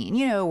vaccine,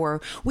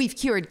 or we've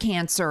cured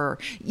cancer,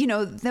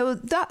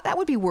 that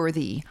would be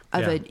worthy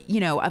of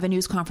of a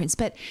news conference.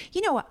 But,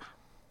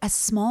 a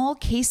small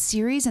case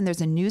series and there's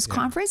a news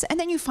conference, and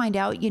then you find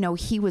out,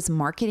 he was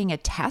marketing a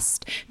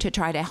test to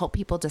try to help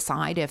people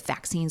decide if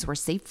vaccines were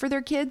safe for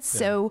their kids.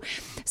 So,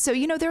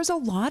 there's a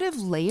lot of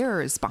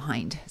layers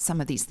behind some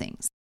of these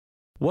things.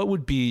 What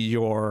would be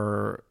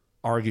your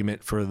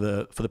argument for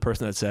the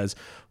person that says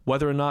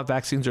whether or not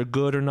vaccines are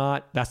good or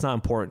not, that's not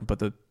important, but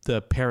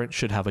the parent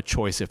should have a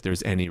choice if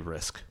there's any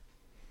risk?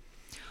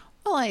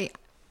 Well,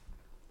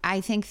 I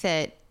think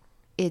that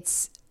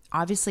it's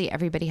obviously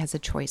everybody has a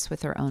choice with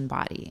their own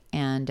body.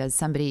 And as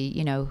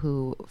somebody,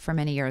 who for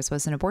many years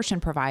was an abortion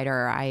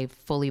provider, I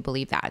fully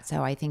believe that.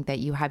 So I think that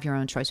you have your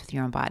own choice with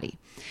your own body.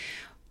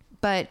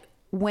 But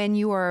when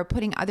you are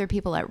putting other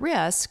people at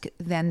risk,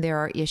 then there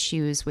are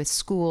issues with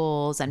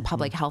schools and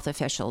public health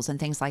officials and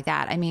things like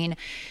that. I mean,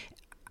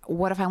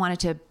 what if I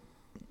wanted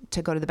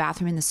to go to the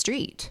bathroom in the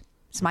street?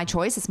 It's my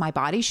choice. It's my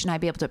body. Shouldn't I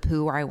be able to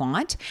poo where I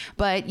want?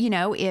 But,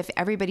 if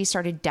everybody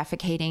started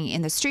defecating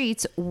in the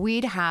streets,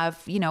 we'd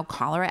have,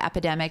 cholera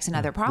epidemics and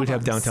other problems. We'd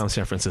have downtown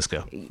San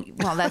Francisco.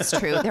 Well, that's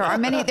true. There are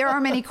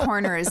many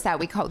corners that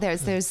we call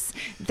there's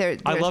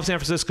I love San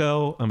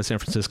Francisco. I'm a San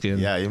Franciscan.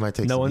 Yeah, you might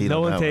take no some one heat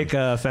no on one that take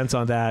one. offense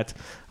on that.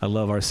 I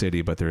love our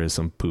city, but there is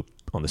some poop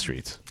on the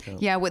streets.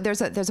 Yeah, well,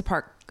 there's a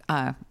park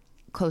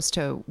close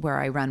to where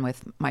I run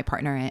with my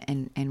partner,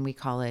 and we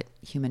call it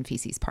Human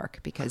Feces Park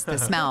because the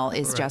smell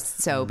is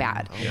just so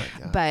bad.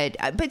 But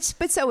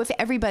so if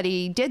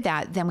everybody did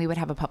that, then we would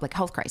have a public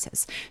health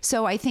crisis.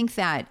 So I think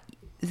that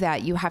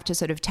you have to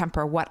sort of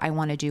temper what I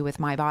want to do with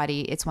my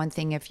body. It's one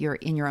thing if you're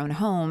in your own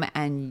home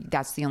and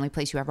that's the only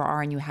place you ever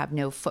are and you have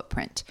no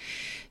footprint.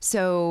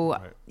 So,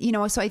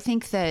 so I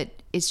think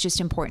that it's just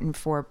important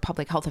for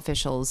public health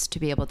officials to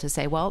be able to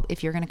say, well,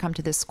 if you're going to come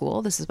to this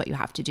school, this is what you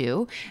have to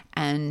do.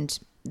 And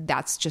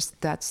that's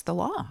the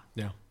law.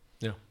 Yeah.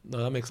 No,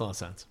 that makes a lot of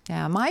sense.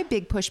 Yeah. My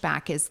big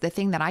pushback is the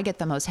thing that I get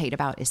the most hate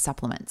about is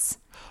supplements.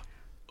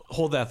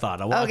 Hold that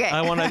thought. I want to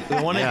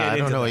I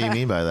don't know what you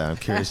mean by that. I'm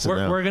curious to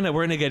know. We're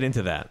gonna get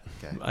into that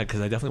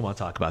because I definitely want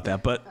to talk about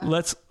that. But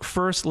let's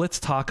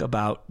talk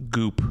about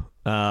Goop.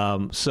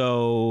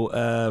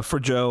 So for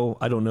Joe,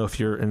 I don't know if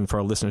you're, and for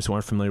our listeners who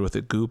aren't familiar with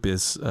it, Goop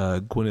is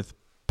Gwyneth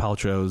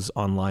Paltrow's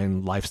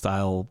online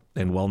lifestyle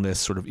and wellness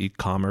sort of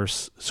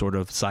e-commerce sort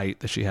of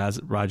site that she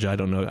has. Raja, I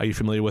don't know. Are you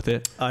familiar with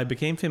it? I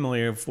became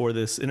familiar for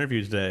this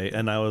interview today,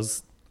 and I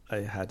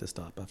had to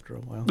stop after a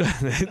while.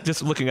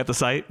 Just looking at the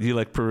site,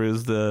 you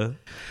peruse the...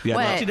 Yeah,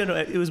 Actually, no.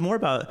 It was more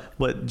about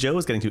what Joe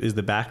was getting to is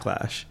the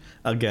backlash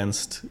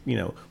against,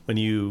 when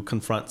you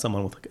confront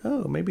someone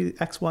with maybe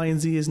X, Y, and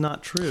Z is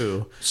not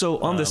true. So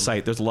on this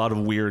site, there's a lot of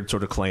weird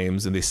sort of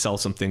claims, and they sell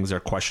some things that are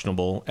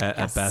questionable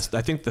at best.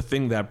 I think the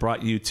thing that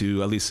brought you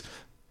to at least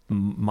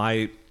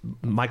my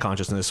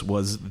consciousness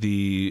was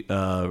the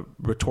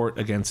retort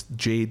against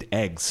jade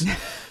eggs.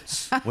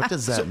 What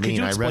does that mean?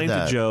 Could you explain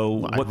to Joe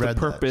what the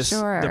purpose,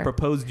 Sure. the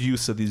proposed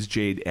use of these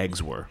jade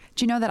eggs were?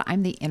 Do you know that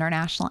I'm the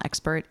international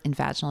expert in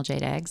vaginal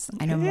jade eggs?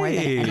 I know more than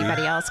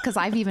anybody else because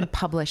I've even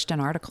published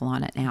an article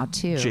on it now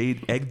too.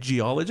 Jade egg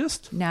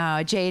geologist?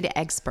 No, jade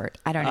expert.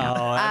 I don't know.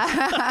 Oh,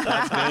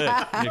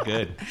 that's good.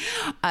 You're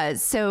good.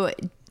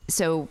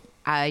 So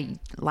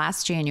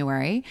last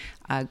January,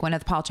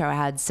 Gwyneth Paltrow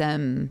had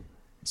some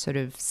sort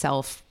of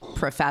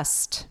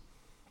self-professed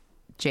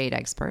jade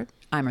expert,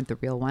 I'm the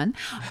real one,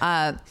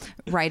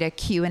 write a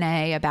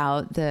Q&A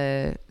about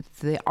the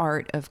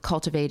art of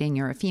cultivating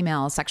your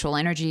female sexual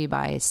energy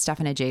by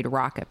stuffing a jade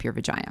rock up your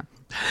vagina.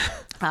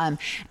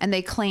 And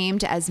they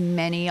claimed, as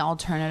many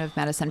alternative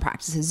medicine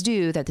practices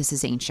do, that this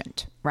is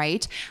ancient,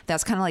 right?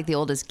 That's kind of like the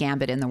oldest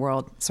gambit in the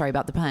world. Sorry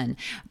about the pun.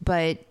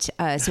 But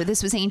so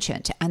this was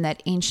ancient, and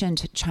that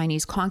ancient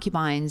Chinese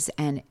concubines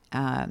and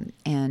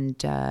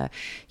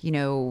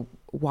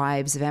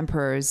wives of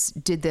emperors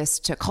did this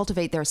to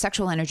cultivate their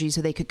sexual energy so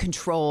they could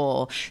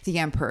control the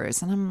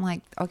emperors. And I'm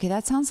like, okay,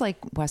 that sounds like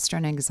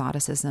Western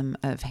exoticism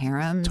of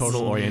harems.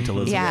 Total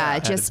Orientalism. Yeah,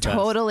 just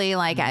totally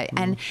like,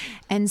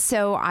 and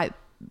so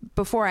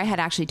before I had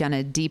actually done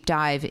a deep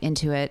dive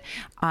into it,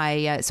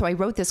 so I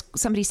wrote this.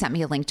 Somebody sent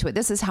me a link to it.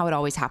 This is how it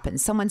always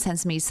happens. Someone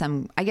sends me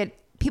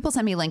people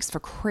send me links for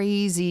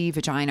crazy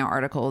vagina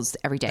articles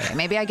every day.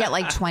 Maybe I get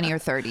like 20 or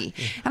 30,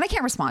 and I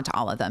can't respond to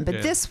all of them. But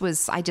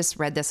I just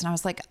read this and I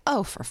was like,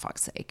 oh, for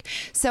fuck's sake.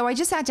 So I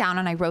just sat down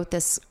and I wrote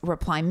this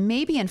reply,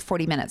 maybe in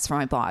 40 minutes for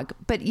my blog.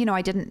 But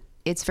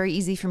it's very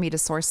easy for me to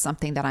source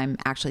something that I'm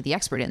actually the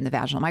expert in, the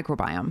vaginal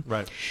microbiome.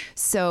 Right.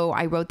 So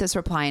I wrote this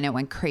reply and it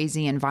went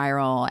crazy and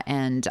viral.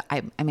 And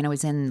I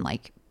was in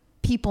like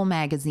People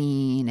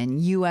magazine and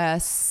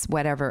US,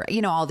 whatever,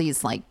 all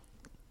these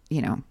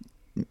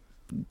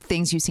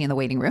things you see in the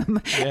waiting room.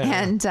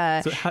 Yeah. And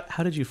so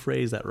how did you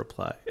phrase that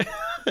reply?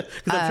 Because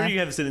I'm sure you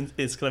have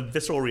this kind of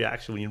visceral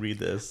reaction when you read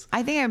this.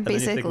 I think and then you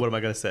think, what am I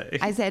going to say?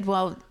 I said,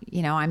 well,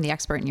 I'm the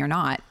expert and you're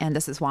not, and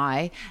this is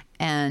why.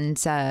 And,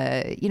 so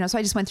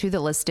I just went through the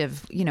list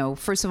of,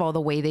 first of all,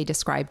 the way they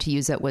described to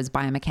use it was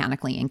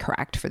biomechanically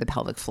incorrect for the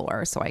pelvic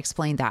floor. So I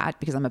explained that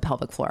because I'm a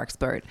pelvic floor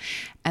expert.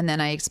 And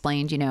then I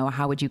explained,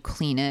 how would you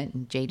clean it?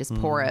 And jade is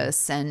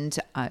porous. And,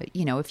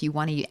 if you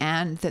want to,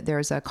 and that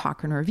there's a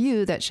Cochrane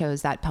review that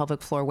shows that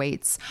pelvic floor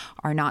weights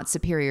are not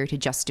superior to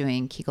just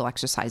doing Kegel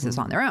exercises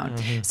on their own.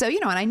 So,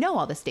 and I know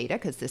all this data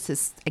because this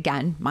is,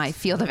 again, my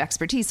field of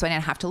expertise. So I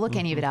didn't have to look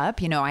any of it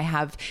up. I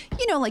have,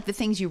 like the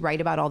things you write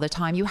about all the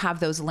time, you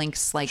have those links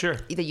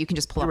that you can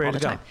just pull up all the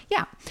time.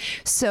 Yeah.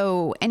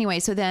 So anyway,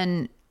 so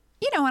then,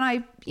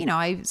 and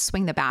I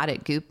swing the bat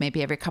at Goop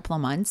maybe every couple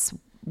of months.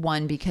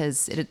 One,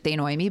 because they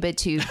annoy me, but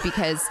two,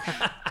 because,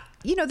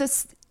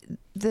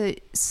 the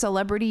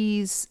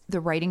celebrities, the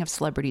writing of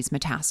celebrities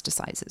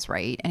metastasizes,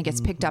 right? And it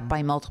gets picked up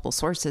by multiple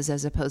sources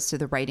as opposed to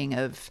the writing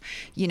of,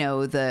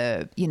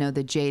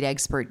 the jade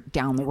expert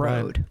down the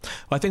road. Right.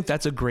 Well, I think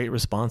that's a great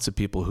response to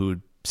people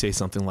who say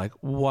something like,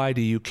 why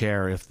do you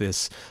care if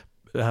this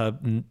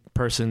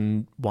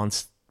person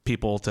wants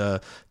people to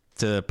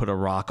put a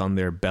rock on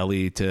their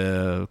belly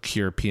to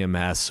cure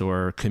PMS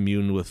or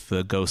commune with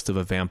the ghost of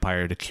a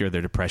vampire to cure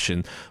their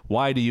depression?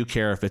 Why do you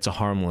care if it's a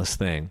harmless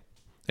thing?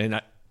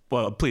 And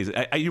please,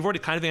 you've already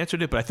kind of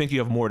answered it, but I think you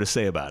have more to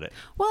say about it.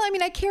 Well,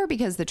 I care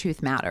because the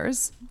truth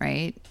matters,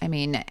 right?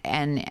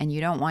 And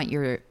you don't want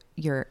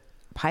your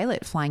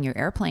pilot flying your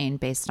airplane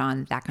based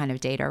on that kind of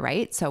data,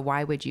 right? So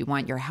why would you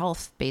want your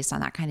health based on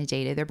that kind of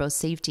data? They're both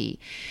safety.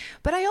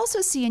 But I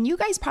also see, and you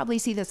guys probably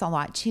see this a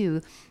lot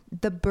too,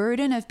 the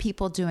burden of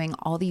people doing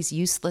all these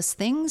useless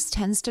things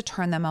tends to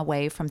turn them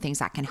away from things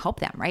that can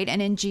help them, right?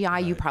 And in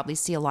GI, you probably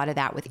see a lot of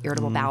that with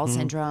irritable bowel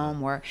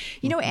syndrome or,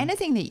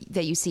 anything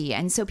that you see.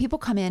 And so people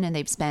come in and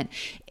they've spent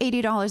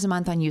 $80 a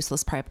month on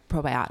useless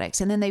probiotics.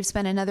 And then they've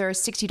spent another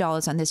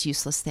 $60 on this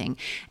useless thing.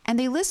 And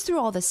they list through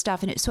all this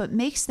stuff. And so it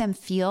makes them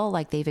feel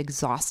like they've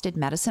exhausted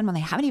medicine when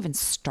they haven't even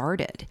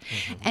started.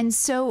 And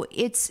so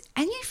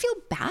and you feel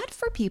bad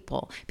for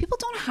people. People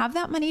don't have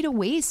that money to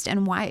waste.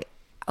 And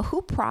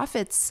who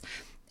profits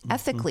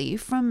ethically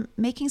from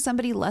making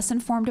somebody less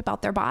informed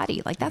about their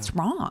body? Like, that's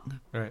wrong.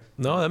 Right.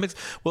 No, that makes,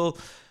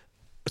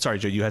 sorry,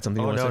 Joe, you had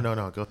something you want to say?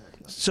 No, go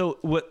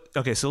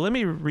ahead. So let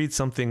me read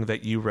something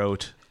that you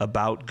wrote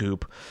about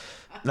Goop.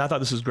 And I thought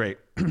this was great.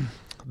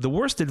 The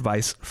worst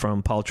advice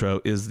from Paltrow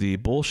is the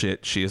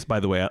bullshit she is. By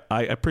the way,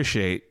 I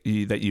appreciate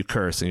that you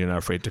curse and you're not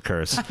afraid to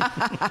curse.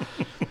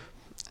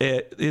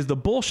 It is the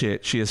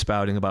bullshit she is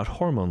spouting about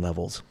hormone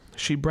levels.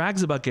 She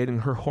brags about getting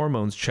her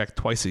hormones checked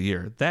twice a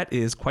year. That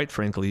is, quite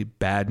frankly,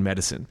 bad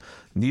medicine.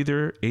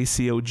 Neither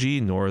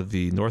ACOG nor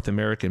the North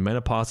American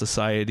Menopause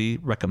Society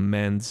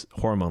recommends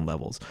hormone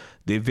levels.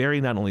 They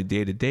vary not only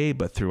day to day,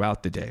 but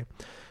throughout the day.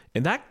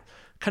 And that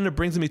kind of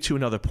brings me to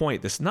another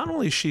point. This, not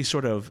only is she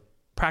sort of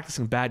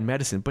practicing bad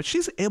medicine, but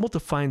she's able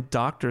to find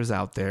doctors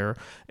out there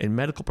and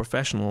medical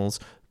professionals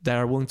that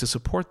are willing to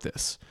support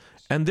this.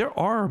 And there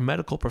are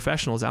medical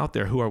professionals out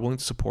there who are willing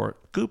to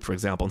support Goop, for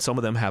example, and some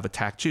of them have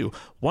attacked you.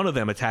 One of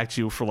them attacked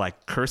you for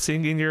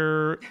cursing in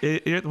your,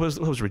 it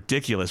was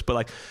ridiculous.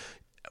 But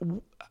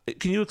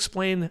can you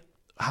explain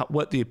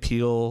what the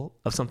appeal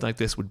of something like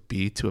this would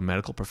be to a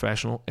medical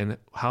professional and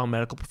how a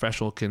medical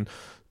professional can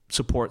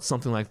support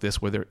something like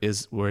this where it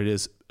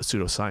is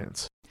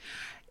pseudoscience?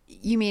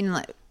 You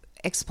mean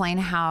explain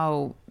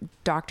how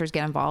doctors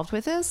get involved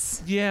with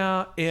this?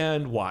 Yeah,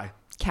 and why?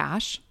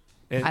 Cash.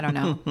 I don't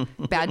know,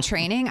 bad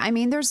training. I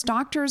mean, there's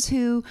doctors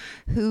who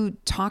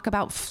talk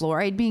about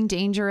fluoride being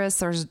dangerous.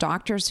 There's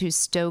doctors who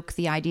stoke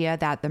the idea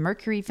that the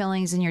mercury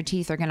fillings in your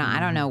teeth are going to, I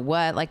don't know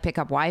what, like pick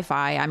up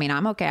Wi-Fi. I mean,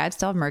 I'm okay. I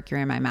still have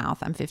mercury in my mouth.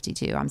 I'm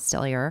 52. I'm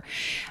still here.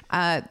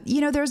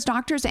 There's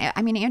doctors.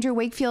 I mean, Andrew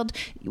Wakefield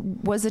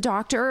was a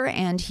doctor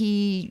and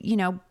he,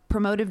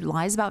 promoted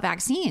lies about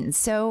vaccines.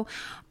 So,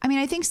 I mean,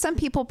 I think some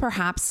people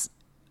perhaps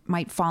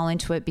might fall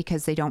into it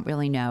because they don't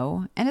really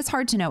know. And it's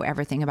hard to know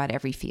everything about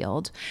every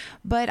field.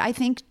 But I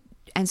think,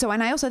 and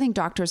I also think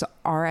doctors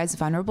are as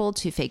vulnerable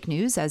to fake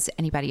news as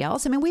anybody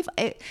else. I mean,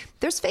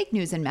 there's fake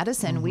news in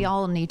medicine. Mm-hmm. We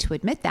all need to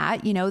admit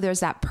that. There's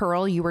that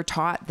pearl you were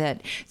taught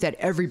that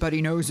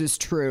everybody knows is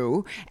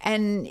true.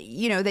 And,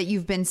 that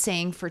you've been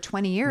saying for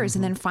 20 years. Mm-hmm.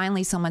 And then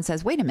finally someone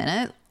says, wait a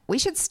minute, we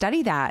should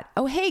study that.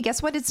 Oh, hey,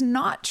 guess what? It's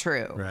not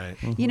true. Right.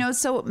 Mm-hmm.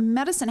 So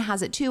medicine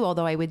has it too,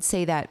 although I would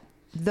say that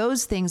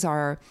those things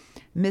are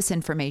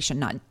misinformation,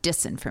 not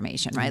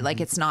disinformation, right?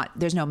 Mm-hmm. Like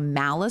there's no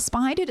malice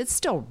behind it. It's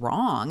still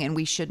wrong and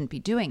we shouldn't be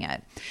doing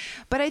it.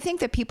 But I think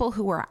that people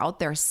who are out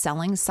there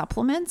selling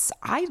supplements,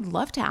 I'd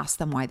love to ask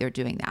them why they're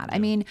doing that. Yeah. I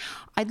mean,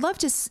 I'd love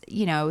to,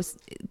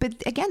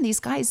 but again, these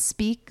guys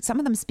some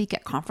of them speak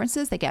at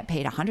conferences, they get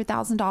paid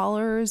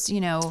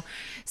 $100,000,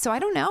 so I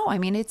don't know. I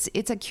mean,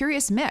 it's a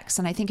curious mix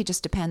and I think it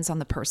just depends on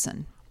the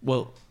person.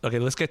 Well, okay,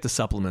 let's get to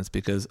supplements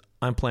because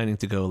I'm planning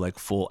to go like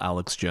full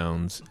Alex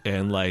Jones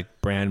and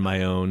like brand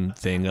my own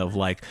thing of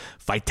like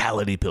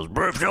vitality pills.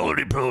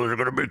 Vitality pills are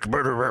going to make you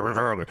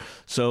better.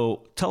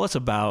 So tell us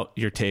about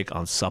your take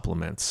on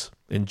supplements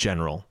in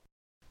general.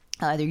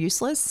 They're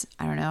useless.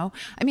 I don't know.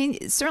 I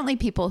mean, certainly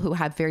people who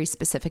have very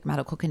specific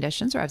medical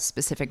conditions or have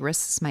specific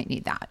risks might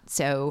need that.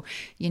 So,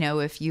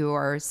 if you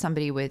are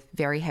somebody with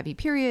very heavy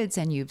periods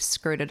and you've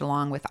skirted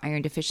along with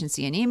iron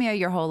deficiency anemia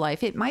your whole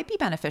life, it might be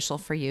beneficial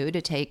for you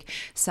to take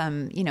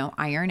some,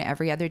 iron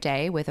every other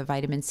day with a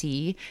vitamin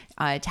C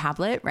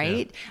tablet,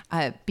 right?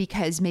 Yeah.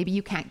 Because maybe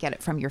you can't get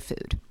it from your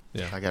food.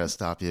 Yeah. I got to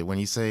stop you. When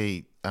you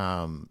say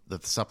that the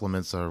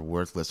supplements are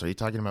worthless, are you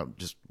talking about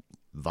just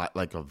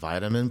like a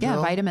vitamin pill?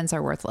 Yeah, vitamins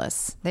are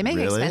worthless. They make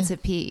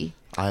expensive pee.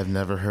 I've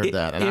never heard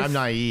that. And I'm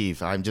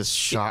naive. I'm just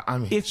shocked.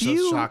 I'm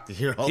shocked to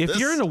hear all this. If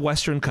you're in a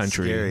Western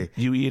country,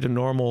 you eat a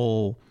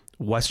normal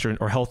Western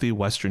or healthy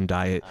Western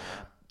diet,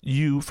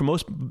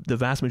 the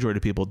vast majority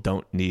of people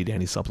don't need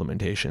any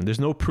supplementation. There's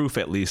no proof,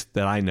 at least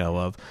that I know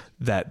of,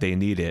 that they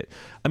need it.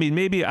 I mean,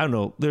 maybe, I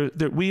don't know.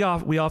 We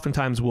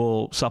oftentimes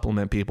will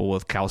supplement people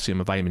with calcium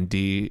and vitamin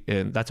D,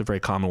 and that's a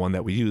very common one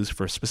that we use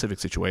for specific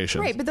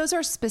situations. Right, but those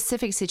are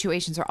specific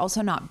situations. Are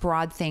also not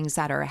broad things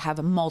that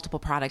have multiple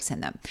products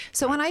in them.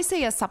 So when I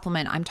say a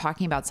supplement, I'm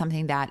talking about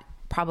something that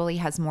probably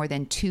has more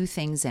than 2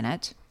 things in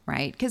it,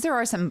 right? Because there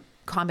are some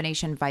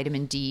combination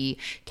vitamin D,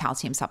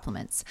 calcium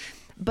supplements.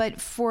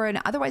 But for an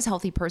otherwise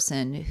healthy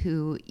person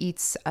who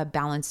eats a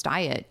balanced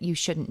diet, you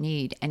shouldn't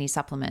need any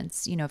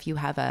supplements. If you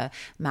have a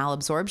known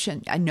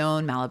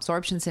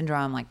malabsorption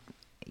syndrome, like,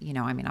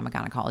 I mean, I'm a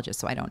gynecologist,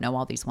 so I don't know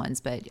all these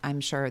ones, but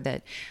I'm sure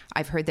that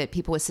I've heard that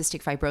people with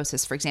cystic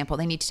fibrosis, for example,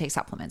 they need to take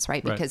supplements,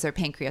 right? Because their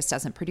pancreas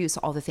doesn't produce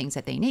all the things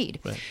that they need.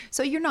 Right.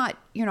 So you're not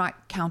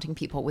counting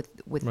people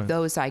with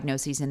those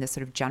diagnoses in this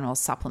sort of general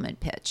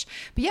supplement pitch.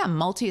 But yeah,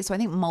 so I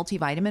think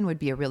multivitamin would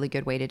be a really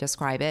good way to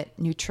describe it.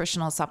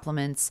 Nutritional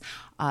supplements,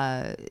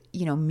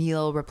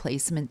 meal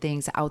replacement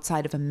things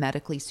outside of a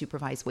medically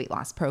supervised weight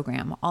loss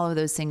program. All of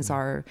those things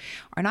are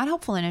not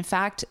helpful. And in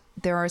fact,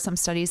 there are some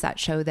studies that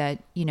show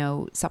that,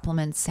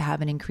 supplements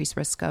have an increased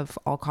risk of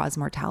all-cause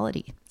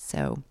mortality.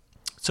 So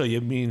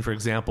you mean, for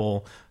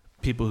example,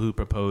 people who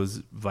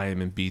propose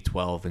vitamin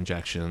B12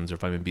 injections or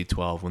vitamin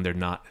B12 when they're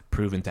not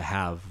proven to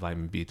have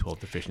vitamin B12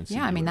 deficiency?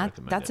 Yeah, I mean,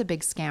 that's a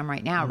big scam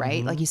right now, right?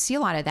 Mm-hmm. Like you see a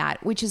lot of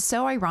that, which is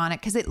so ironic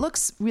because it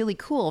looks really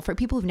cool. For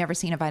people who've never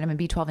seen a vitamin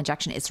B12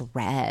 injection, it's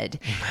red.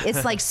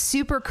 It's like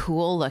super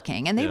cool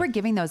looking. And they were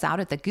giving those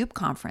out at the Goop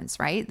conference,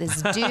 right?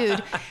 This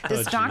dude,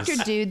 doctor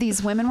dude,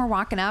 these women were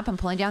walking up and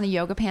pulling down the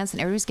yoga pants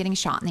and everybody was getting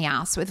shot in the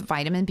ass with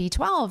vitamin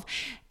B12.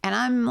 And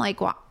I'm like,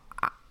 well,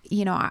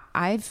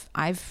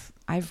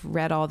 I've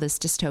read all this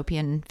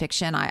dystopian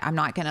fiction. I'm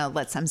not going to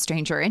let some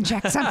stranger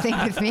inject something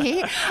with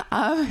me,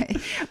 or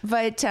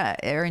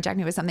inject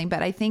me with something.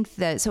 But I think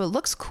so it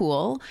looks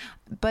cool,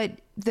 but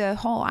the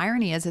whole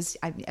irony is,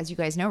 as you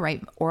guys know,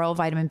 right, oral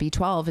vitamin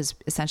B12 is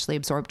essentially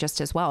absorbed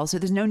just as well. So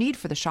there's no need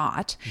for the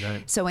shot.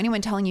 Right. So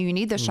anyone telling you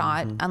need the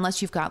shot,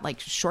 unless you've got like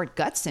short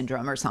gut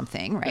syndrome or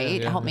something,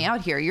 right? Help me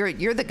out here.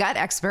 You're the gut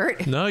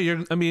expert. No,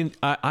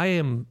 I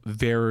am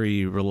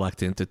very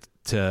reluctant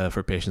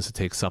for patients to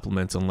take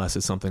supplements unless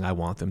it's something I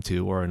want them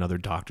to, or another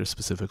doctor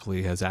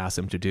specifically has asked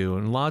them to do.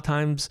 And a lot of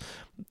times,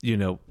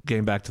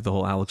 getting back to the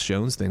whole Alex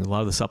Jones thing, a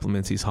lot of the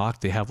supplements he's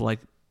hawked, they have like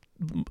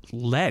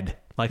lead,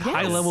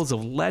 high levels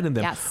of lead in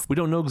them. Yes. We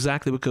don't know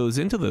exactly what goes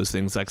into those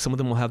things. Like some of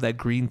them will have that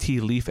green tea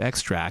leaf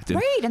extract. And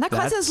and that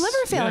causes liver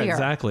failure. Yeah,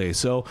 exactly.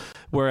 So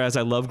whereas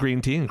I love green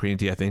tea, and green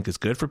tea I think is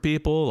good for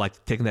people,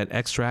 like taking that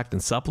extract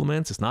and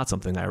supplements, it's not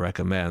something I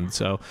recommend.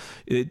 So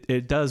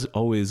it does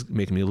always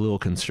make me a little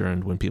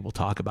concerned when people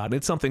talk about it.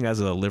 It's something as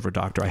a liver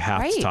doctor I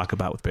have to talk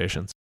about with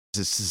patients.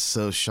 This is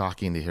so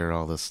shocking to hear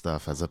all this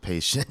stuff as a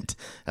patient.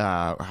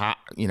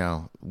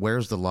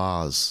 Where's the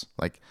laws?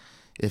 Like,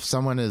 if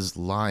someone is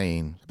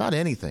lying about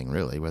anything,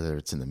 really, whether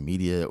it's in the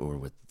media or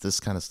with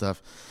this kind of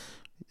stuff,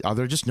 are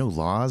there just no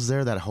laws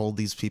there that hold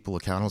these people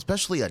accountable?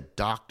 Especially a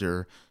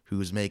doctor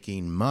who's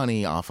making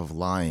money off of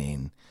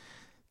lying.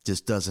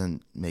 Just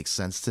doesn't make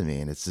sense to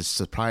me. And it's just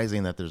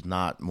surprising that there's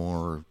not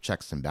more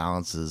checks and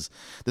balances.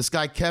 This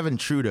guy, Kevin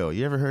Trudeau,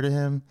 you ever heard of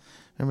him?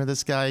 Remember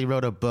this guy? He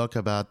wrote a book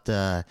about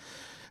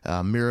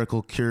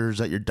miracle cures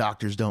that your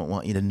doctors don't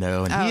want you to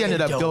know. And he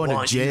ended up going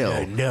to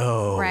jail.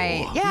 No.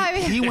 Right. Yeah.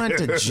 He went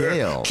to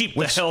jail. Keep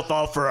the health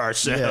all for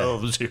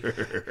ourselves.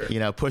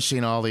 Yeah.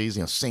 Pushing all these,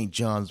 St.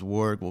 John's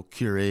wort will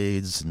cure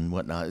AIDS and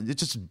whatnot. It's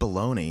just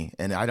baloney.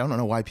 And I don't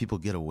know why people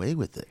get away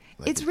with it.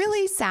 It's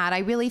really sad. I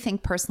really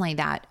think personally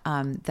that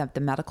that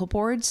the medical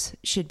boards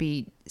should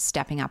be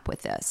stepping up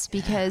with this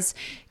because,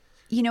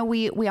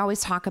 we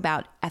always talk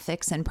about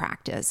ethics and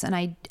practice. And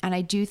I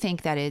do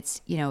think that it's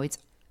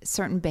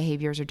certain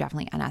behaviors are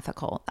definitely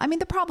unethical. I mean,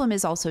 the problem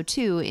is also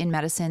too in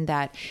medicine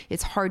that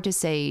it's hard to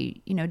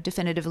say,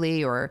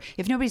 definitively, or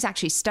if nobody's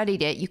actually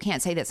studied it, you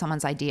can't say that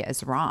someone's idea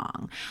is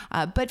wrong.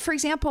 But for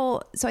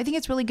example, so I think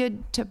it's really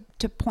good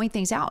to point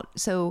things out.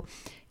 So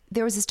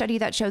there was a study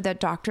that showed that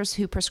doctors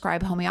who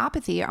prescribe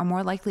homeopathy are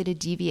more likely to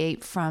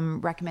deviate from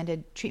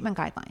recommended treatment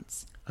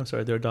guidelines. I'm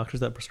sorry, there are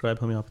doctors that prescribe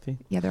homeopathy?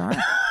 Yeah, there are.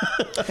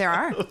 There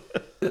are.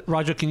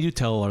 Roger, can you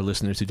tell our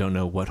listeners who don't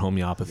know what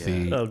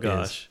homeopathy is? Oh,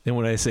 gosh. And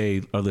when I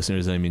say our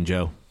listeners, I mean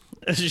Joe.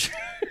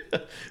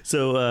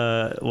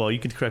 So, you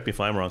can correct me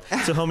if I'm wrong.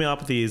 So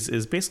homeopathy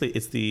is basically,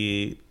 it's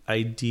the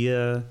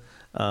idea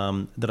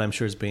that I'm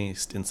sure is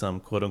based in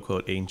some quote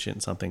unquote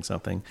ancient something,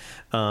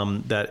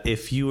 that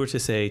if you were to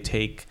say,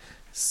 take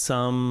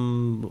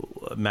some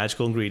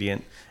magical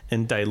ingredient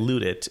and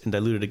dilute it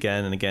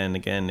again and again and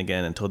again and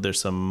again until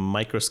there's some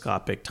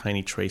microscopic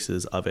tiny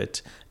traces of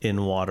it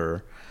in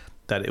water,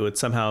 that it would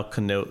somehow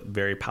connote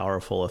very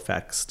powerful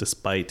effects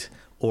despite,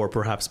 or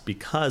perhaps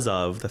because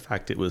of the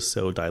fact it was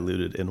so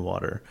diluted in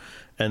water.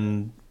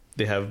 And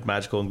they have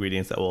magical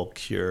ingredients that will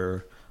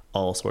cure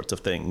all sorts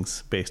of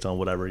things based on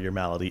whatever your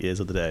malady is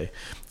of the day.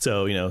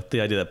 So, the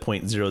idea that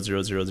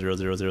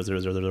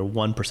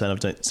 0.000000001%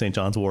 of St.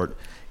 John's wort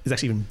is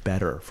actually even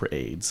better for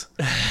AIDS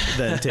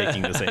than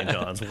taking the St.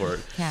 John's wort.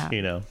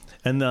 Yeah.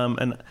 And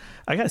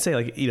I gotta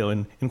say,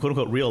 in quote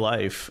unquote real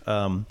life,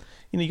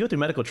 you go through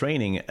medical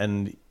training,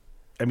 and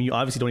I mean, you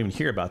obviously don't even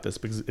hear about this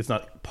because it's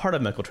not part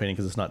of medical training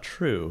because it's not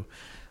true.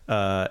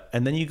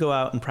 And then you go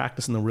out and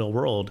practice in the real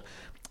world,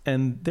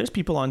 and there's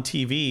people on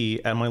TV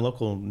at my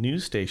local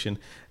news station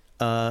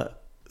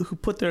who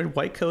put their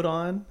white coat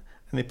on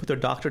and they put their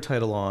doctor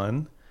title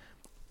on,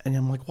 and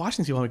I'm like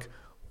watching these people, I'm like,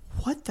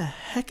 what the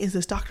heck is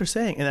this doctor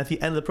saying? And at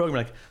the end of the program,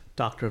 like,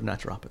 doctor of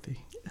naturopathy.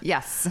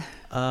 Yes.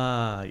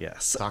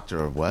 Yes.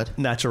 Doctor of what?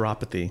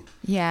 Naturopathy.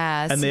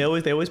 Yes. And they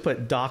always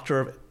put doctor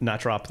of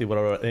naturopathy,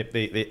 whatever.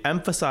 They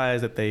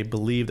emphasize that they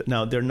believe that,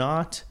 now they're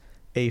not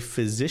a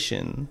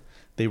physician.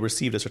 They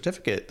received a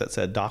certificate that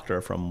said doctor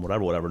from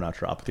whatever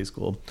naturopathy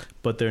school,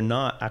 but they're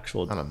not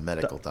actual. Not a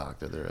medical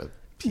doctor. They're a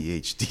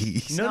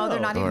PhD. No, they're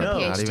not even PhDs.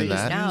 Not even that? They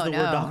just use the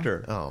word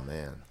doctor. Oh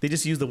man. They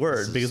just use the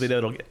word because they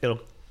know it'll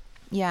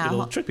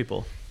trick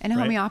people. And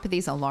right? homeopathy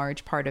is a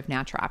large part of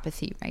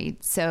naturopathy, right?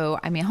 So,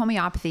 I mean,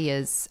 homeopathy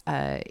is,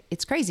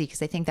 it's crazy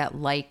because I think that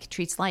like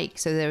treats like.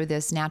 So there was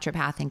this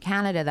naturopath in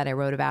Canada that I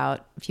wrote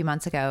about a few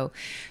months ago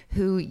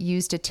who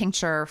used a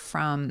tincture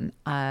from,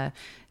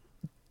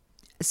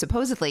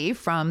 supposedly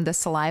from the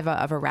saliva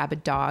of a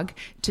rabid dog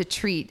to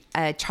treat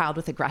a child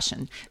with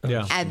aggression.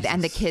 Yeah.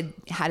 And the kid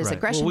had his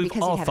aggression we've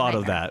because all he had thought a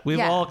of nightmare. that.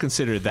 We've all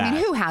considered that. I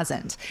mean, who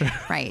hasn't?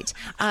 Right.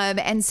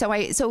 And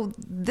so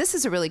this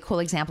is a really cool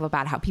example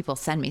about how people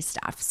send me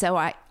stuff. So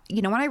when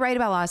I write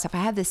about a lot of stuff, I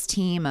have this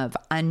team of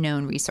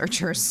unknown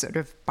researchers sort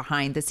of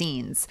behind the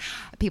scenes,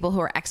 people who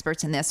are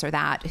experts in this or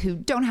that, who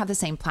don't have the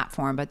same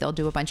platform, but they'll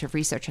do a bunch of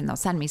research and they'll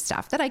send me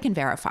stuff that I can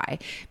verify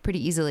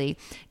pretty easily.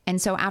 And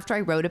so after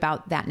I wrote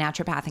about that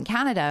naturopath in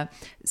Canada,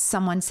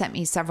 someone sent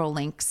me several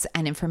links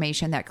and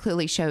information that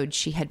clearly showed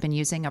she had been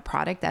using a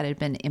product that had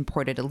been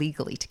imported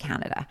illegally to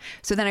Canada.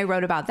 So then I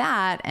wrote about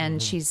that,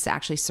 and she's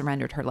actually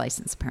surrendered her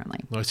license, apparently.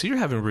 Oh, so you're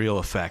having real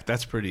effect.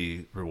 That's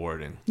pretty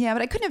rewarding. Yeah,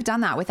 but I couldn't have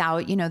done that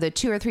without, the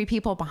 2 or 3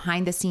 people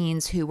behind the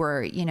scenes who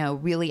were,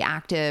 really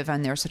active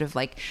on their sort of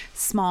like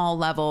small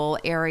level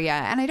area.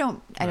 And I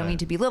don't mean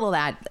to belittle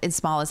that as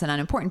small as and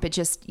unimportant, but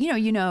just,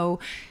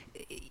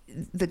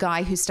 the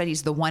guy who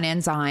studies the one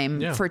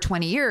enzyme for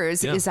 20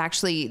 years is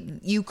actually,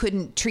 you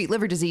couldn't treat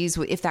liver disease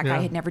if that guy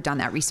had never done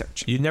that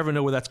research. You never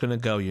know where that's going to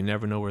go. You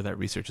never know where that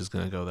research is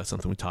going to go. That's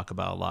something we talk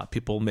about a lot.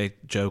 People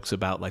make jokes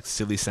about like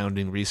silly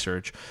sounding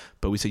research,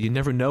 but we say you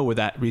never know where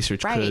that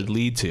research could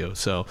lead to.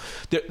 So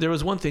there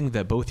was one thing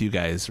that both you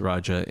guys,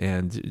 Raja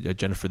and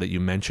Jennifer, that you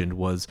mentioned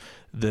was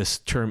this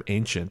term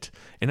ancient.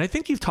 And I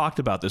think you've talked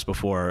about this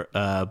before,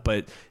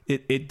 but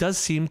it does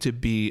seem to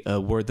be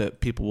a word that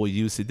people will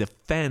use to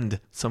defend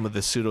some some of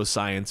the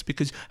pseudoscience,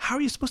 because how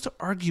are you supposed to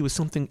argue with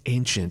something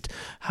ancient?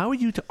 Who are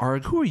you to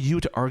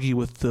argue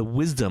with the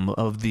wisdom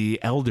of the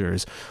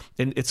elders?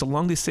 And it's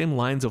along these same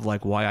lines of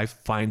like why I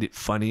find it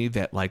funny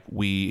that like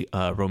we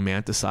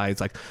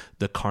romanticize like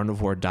the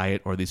carnivore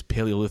diet or these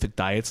Paleolithic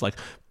diets. Like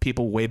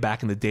people way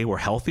back in the day were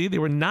healthy. They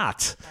were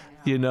not.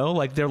 You know,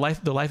 like the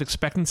life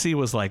expectancy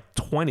was like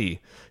 20.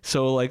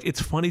 So like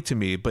it's funny to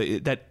me, but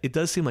it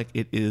does seem like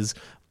it is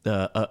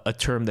a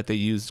term that they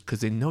use because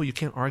they know you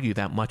can't argue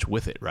that much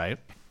with it, right?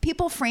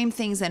 People frame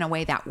things in a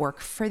way that work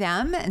for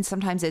them, and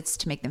sometimes it's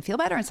to make them feel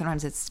better, and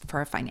sometimes it's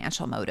for a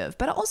financial motive.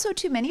 But also,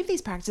 too, many of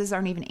these practices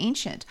aren't even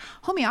ancient.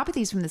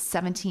 Homeopathy is from the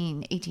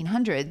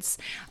 1800s.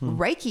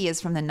 Reiki is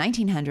from the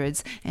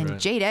 1900s, and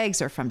jade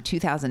eggs are from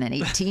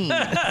 2018.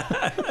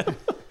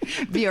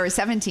 Or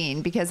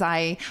 17, because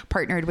I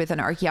partnered with an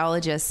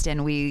archaeologist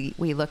and we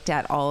looked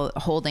at all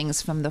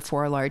holdings from the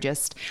 4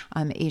 largest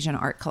Asian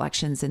art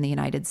collections in the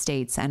United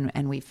States,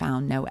 and we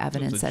found no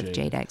evidence of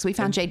jade eggs. We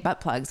found jade butt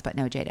plugs, but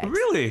no jade eggs.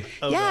 Really?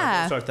 Oh,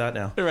 yeah. God, start that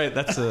now. Right.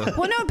 That's a...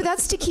 Well, no, but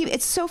that's to keep,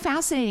 it's so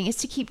fascinating.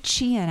 It's to keep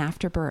chi in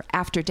after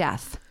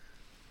death.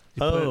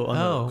 Well,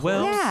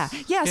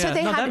 yeah. So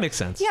they had that makes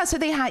sense. So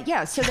they had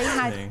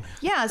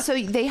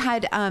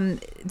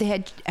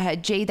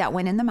jade that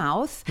went in the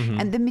mouth,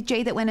 and the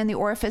jade that went in the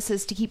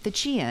orifices to keep the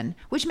chi in,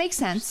 which makes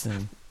sense,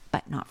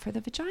 but not for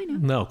the vagina.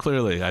 No,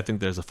 clearly, I think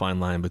there's a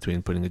fine line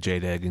between putting a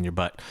jade egg in your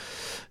butt.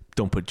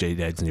 Don't put jade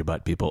eggs in your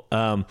butt, people.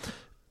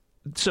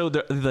 So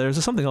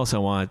there's something else I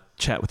want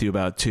to chat with you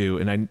about too,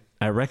 and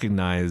I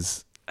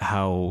recognize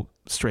how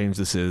strange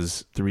this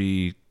is.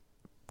 3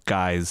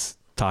 guys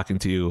talking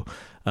to you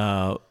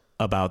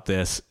about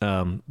this.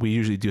 We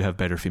usually do have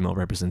better female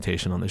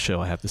representation on the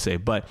show, I have to say,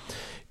 but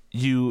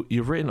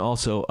you've written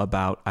also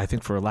about, I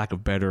think for a lack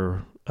of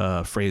better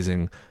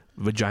phrasing,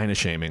 vagina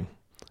shaming.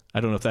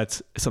 I don't know if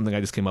that's something I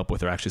just came up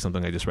with or actually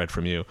something I just read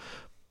from you,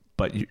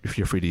 but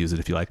you're free to use it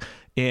if you like.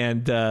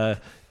 And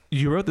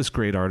you wrote this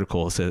great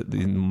article, said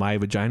my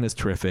vagina is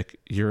terrific,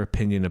 your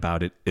opinion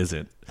about it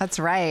isn't. That's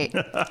right.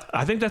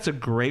 I think that's a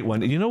great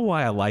one. You know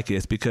why I like it?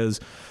 It's because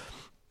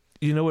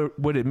you know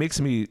what it makes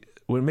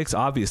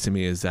obvious to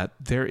me is that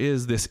there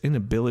is this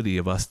inability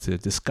of us to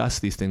discuss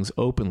these things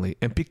openly.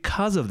 And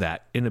because of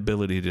that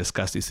inability to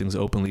discuss these things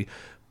openly,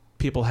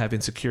 people have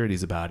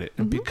insecurities about it.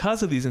 And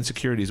because of these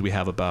insecurities we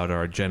have about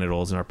our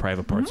genitals and our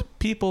private parts,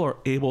 people are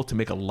able to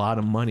make a lot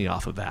of money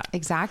off of that.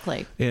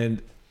 Exactly.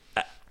 And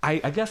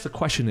I guess the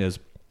question is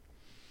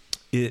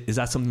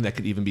that something that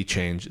could even be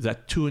changed? Is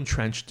that too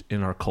entrenched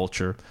in our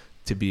culture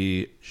to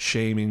be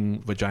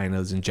shaming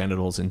vaginas and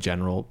genitals in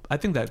general? I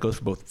think that goes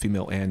for both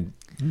female and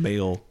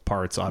male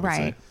parts,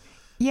 obviously. Right.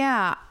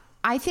 Yeah.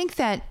 I think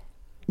that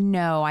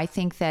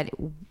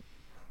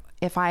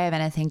if I have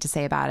anything to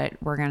say about it,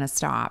 we're going to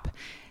stop.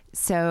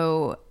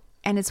 So,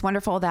 and it's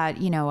wonderful that,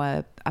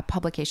 a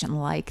publication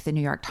like the New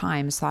York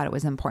Times thought it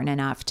was important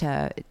enough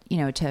to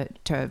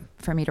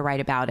for me to write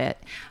about it.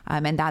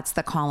 And that's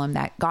the column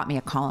that got me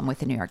a column with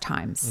the New York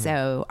Times.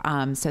 So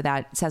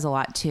that says a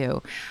lot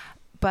too.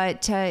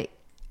 But I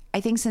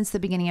think since the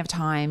beginning of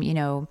time,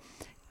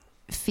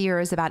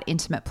 fears about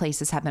intimate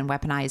places have been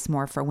weaponized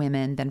more for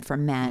women than for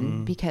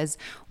men, because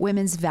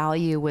women's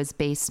value was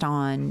based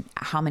on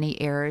how many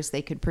heirs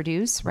they could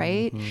produce,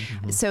 right?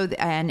 So,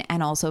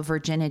 and also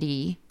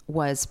virginity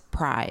was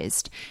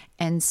prized.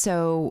 And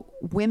so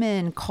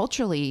women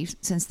culturally,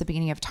 since the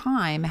beginning of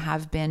time,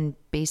 have been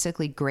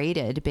basically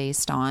graded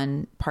based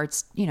on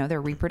parts,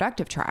 their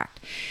reproductive tract.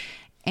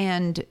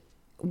 And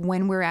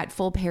when we're at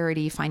full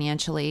parity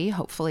financially,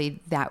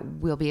 hopefully that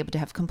we'll be able to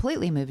have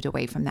completely moved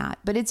away from that.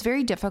 But it's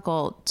very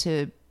difficult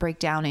to break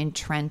down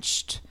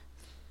entrenched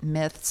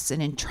myths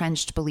and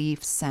entrenched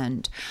beliefs.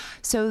 And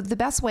so the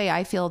best way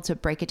I feel to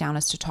break it down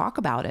is to talk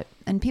about it.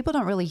 And people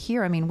don't really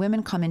hear. I mean,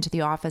 women come into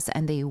the office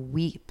and they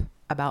weep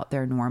about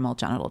their normal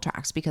genital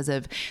tracts because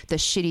of the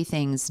shitty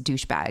things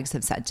douchebags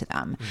have said to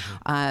them.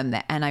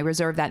 And I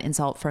reserve that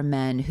insult for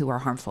men who are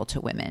harmful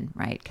to women,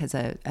 right? Because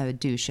a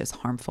douche is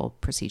harmful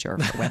procedure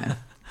for women.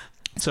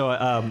 So,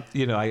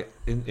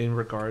 in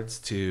regards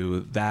to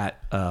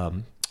that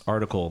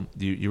article,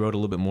 you wrote a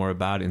little bit more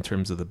about it in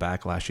terms of the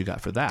backlash you got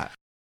for that.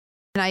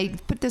 And I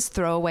put this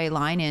throwaway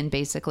line in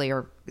basically,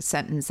 or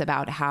sentence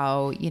about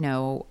how,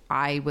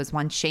 I was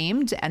once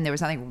shamed and there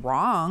was nothing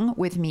wrong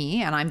with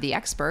me and I'm the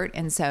expert.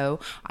 And so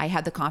I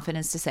had the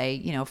confidence to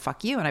say,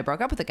 fuck you. And I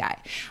broke up with the guy.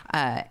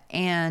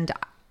 And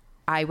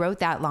I wrote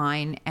that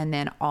line, and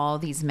then all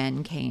these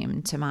men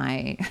came to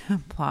my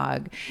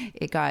blog.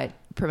 It got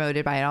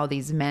promoted by all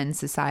these male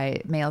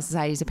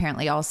societies.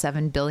 Apparently all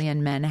 7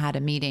 billion men had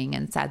a meeting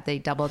and said they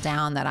doubled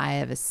down that I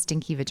have a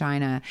stinky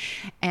vagina.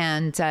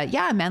 And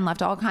men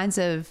left all kinds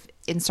of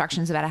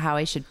instructions about how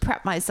I should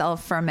prep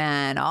myself for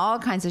men, all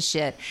kinds of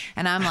shit.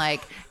 And I'm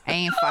like, I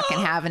ain't fucking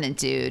having it,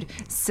 dude.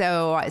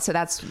 So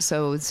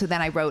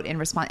then I wrote in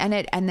response,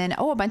 and then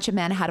a bunch of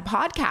men had a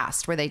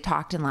podcast where they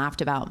talked and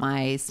laughed about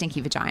my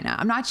stinky vagina.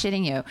 I'm not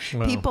shitting you.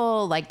 Wow.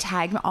 People like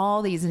tagged me.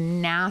 All these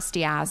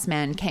nasty ass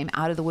men came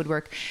out of the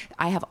woodwork.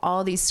 I have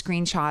all these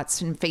screenshots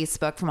from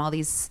Facebook from all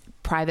these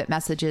private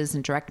messages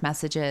and direct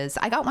messages.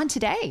 I got one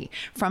today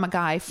from a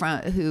guy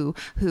who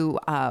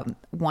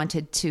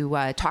wanted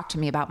to talk to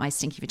me about my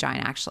stinky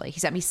vagina. Actually, he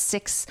sent me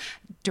 6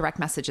 direct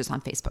messages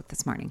on Facebook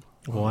this morning.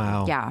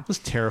 Wow. Yeah. That's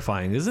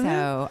terrifying, isn't it?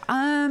 So,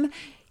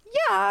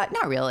 yeah,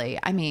 not really.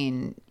 I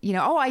mean,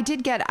 I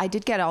did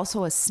get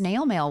also a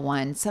snail mail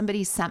one.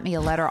 Somebody sent me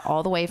a letter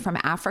all the way from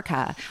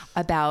Africa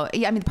about,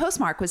 the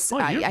postmark was,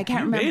 I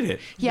can't remember. You made it.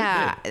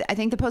 Yeah. I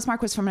think the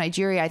postmark was from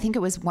Nigeria. I think it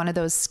was one of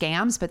those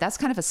scams, but that's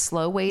kind of a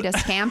slow way to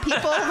scam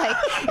people. Like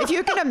if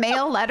you're going to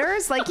mail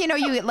letters,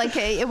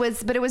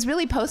 it was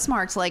really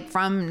postmarked like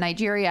from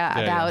Nigeria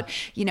about,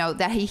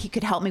 that he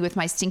could help me with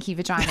my stinky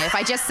vagina if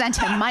I just sent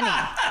him money.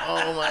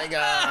 Oh my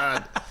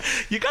God.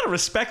 You got to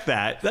respect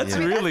that. That's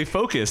really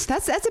focused.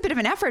 That's a bit of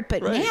an effort,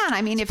 but man,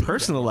 I mean, if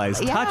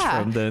personalized touch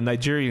from the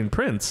Nigerian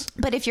prince.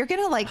 But if you're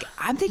gonna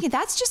I'm thinking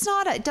that's just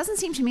not. It doesn't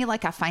seem to me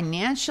like a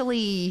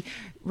financially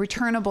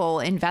returnable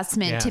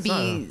investment to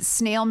be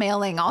snail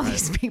mailing all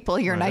these people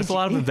your Nigerian. That's a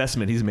lot of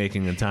investment he's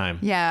making in time.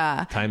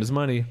 Yeah, time is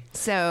money.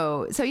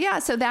 So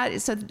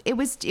it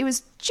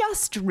was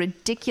just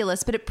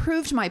ridiculous, but it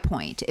proved my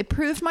point. It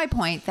proved my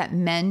point that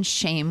men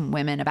shame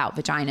women about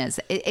vaginas.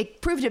 It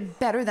proved it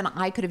better than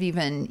I could have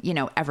even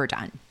ever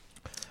done.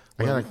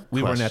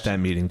 We weren't at that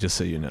meeting, just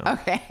so you know.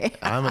 Okay.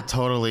 I'm a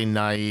totally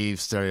naive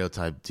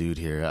stereotype dude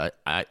here.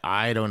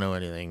 I don't know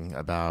anything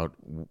about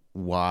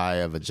why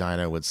a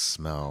vagina would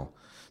smell.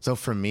 So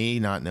for me,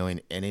 not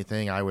knowing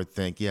anything, I would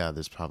think,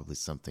 there's probably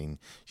something.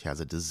 She has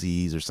a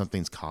disease or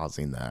something's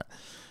causing that.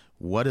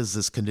 What is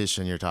this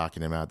condition you're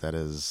talking about that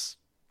has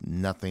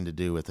nothing to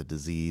do with a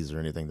disease or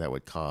anything that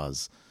would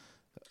cause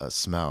a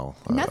smell?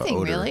 Nothing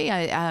odor? Really.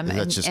 Is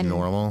that just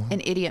normal?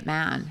 An idiot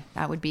man.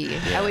 That would be.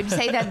 I would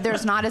say that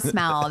there's not a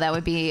smell. That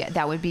would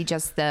be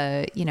just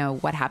the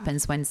what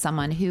happens when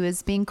someone who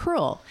is being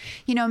cruel.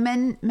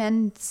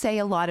 Men say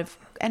a lot of,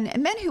 and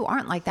men who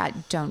aren't like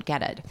that don't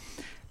get it.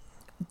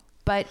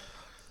 But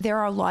there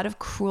are a lot of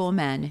cruel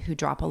men who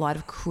drop a lot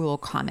of cruel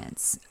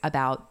comments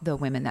about the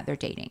women that they're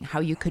dating, how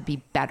you could be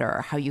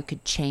better, how you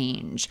could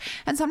change.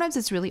 And sometimes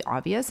it's really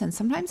obvious, and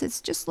sometimes it's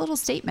just little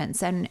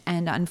statements. And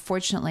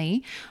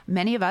unfortunately,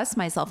 many of us,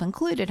 myself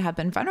included, have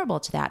been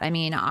vulnerable to that. I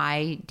mean,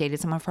 I dated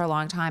someone for a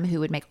long time who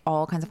would make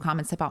all kinds of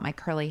comments about my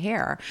curly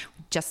hair.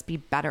 Just be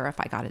better if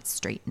I got it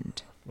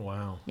straightened.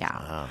 Wow. Yeah.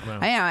 Wow.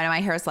 I know, and my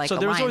hair's like. So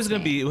there's always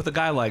going to be, with a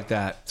guy like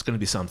that, it's going to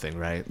be something,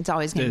 right? It's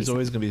always going to be. There's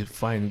always going to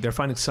be they're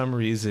finding some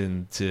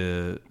reason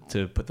to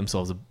put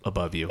themselves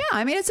above you. Yeah,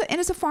 I mean,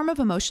 it's a form of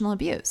emotional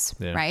abuse,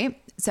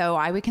 right? So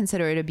I would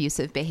consider it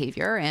abusive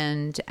behavior,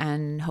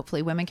 and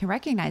hopefully women can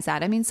recognize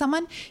that. I mean,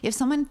 if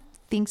someone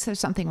thinks there's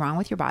something wrong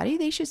with your body,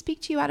 they should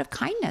speak to you out of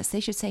kindness. They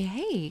should say,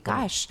 hey,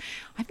 gosh,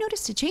 I've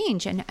noticed a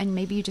change, and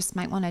maybe you just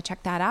might want to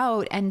check that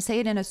out, and say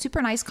it in a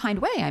super nice, kind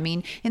way. I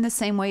mean, in the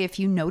same way, if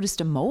you noticed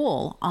a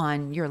mole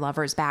on your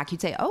lover's back, you'd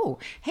say, oh,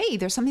 hey,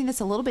 there's something that's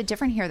a little bit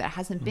different here that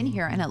hasn't been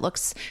here, and it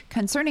looks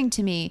concerning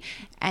to me,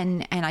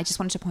 and I just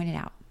wanted to point it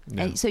out.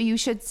 Yeah. So you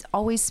should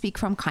always speak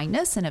from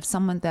kindness. And if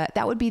someone that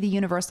would be the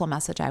universal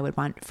message I would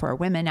want for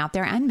women out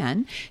there and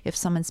men. If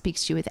someone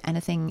speaks to you with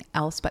anything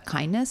else but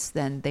kindness,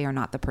 then they are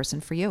not the person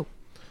for you.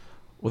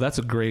 Well, that's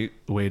a great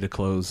way to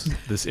close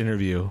this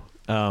interview.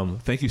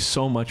 Thank you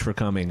so much for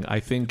coming. I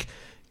think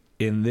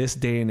in this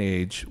day and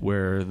age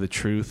where the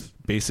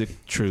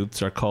basic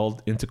truths are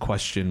called into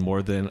question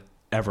more than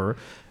ever,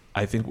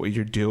 I think what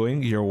you're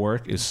doing, your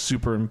work, is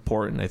super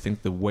important. I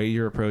think the way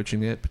you're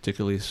approaching it,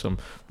 particularly from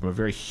a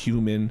very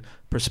human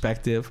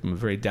perspective, from a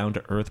very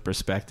down-to-earth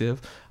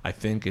perspective, I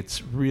think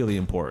it's really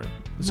important.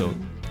 So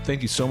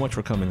thank you so much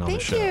for coming on the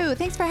show. Thank you.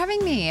 Thanks for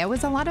having me. It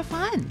was a lot of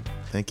fun.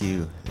 Thank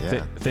you.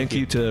 Yeah. Thank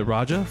you to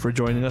Raja for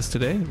joining us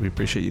today. We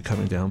appreciate you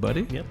coming down,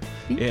 buddy. Yep.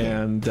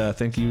 And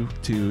thank you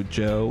to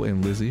Joe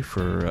and Lizzie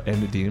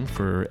and Nadeem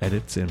for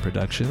edits and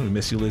production. We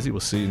miss you, Lizzie. We'll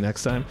see you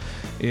next time.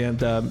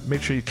 And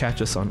make sure you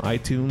catch us on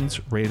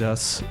iTunes, rate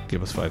us,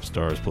 give us 5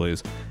 stars,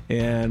 please.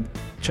 And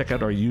check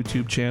out our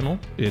YouTube channel.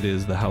 It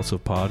is The House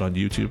of Pod on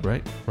YouTube,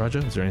 right, Raja?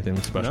 Is there anything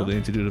special they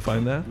need to do to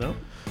find that? No.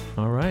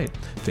 All right.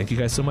 Thank you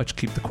guys so much.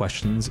 Keep the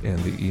questions and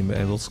the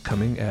emails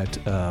coming at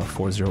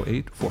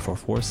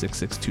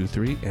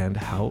 408-444-6623 and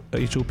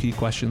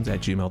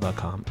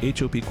hopquestions@gmail.com.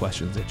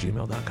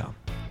 hopquestions@gmail.com.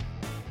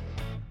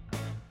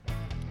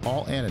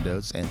 All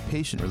anecdotes and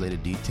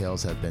patient-related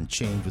details have been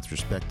changed with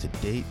respect to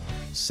date,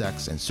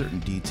 sex, and certain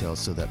details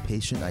so that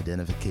patient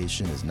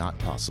identification is not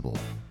possible.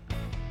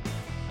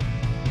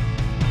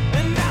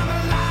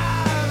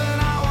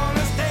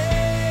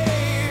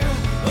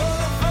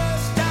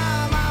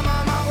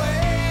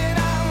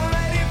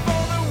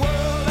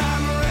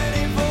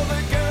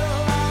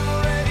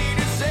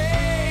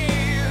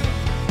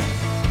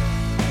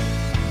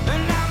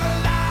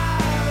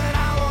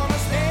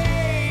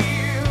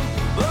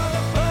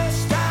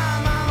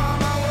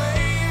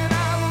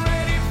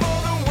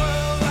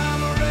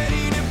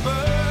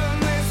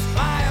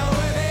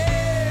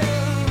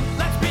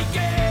 Let's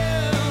begin.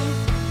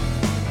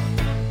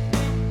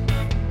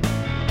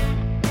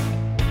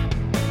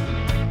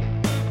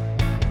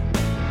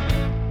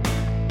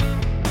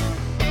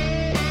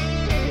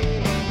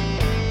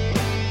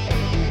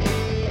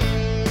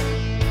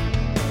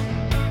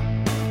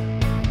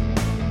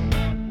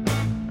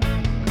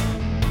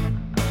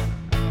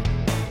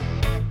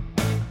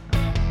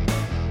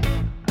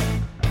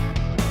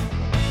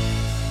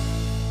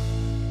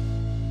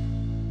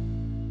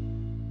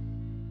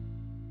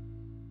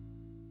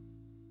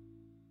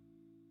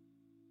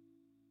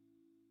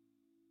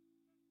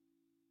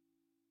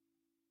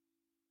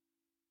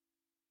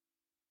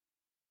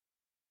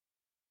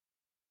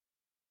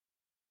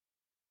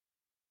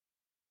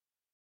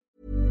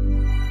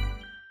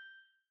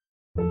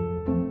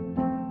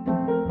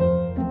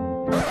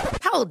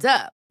 Hold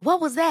up. What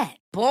was that?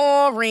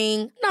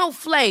 Boring. No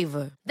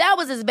flavor. That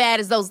was as bad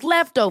as those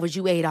leftovers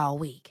you ate all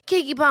week.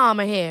 Keke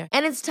Palmer here,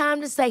 and it's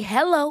time to say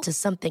hello to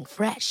something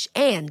fresh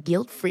and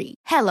guilt-free.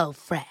 Hello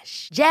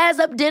Fresh. Jazz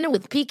up dinner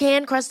with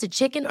pecan-crusted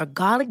chicken or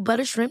garlic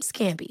butter shrimp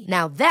scampi.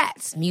 Now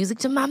that's music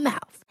to my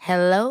mouth.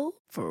 Hello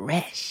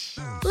Fresh.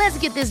 Let's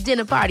get this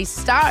dinner party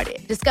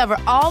started. Discover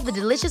all the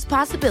delicious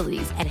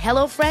possibilities at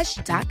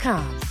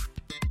hellofresh.com.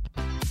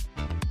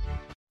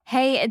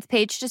 Hey, it's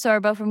Paige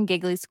DeSorbo from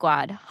Giggly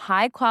Squad.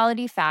 High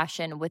quality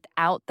fashion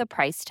without the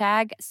price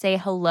tag. Say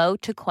hello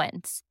to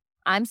Quince.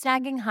 I'm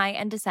snagging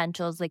high-end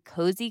essentials like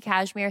cozy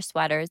cashmere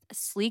sweaters,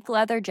 sleek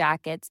leather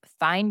jackets,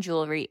 fine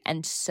jewelry,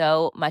 and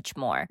so much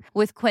more.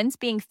 With Quince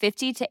being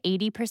 50 to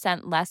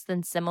 80% less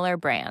than similar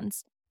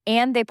brands.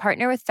 And they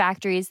partner with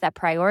factories that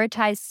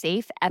prioritize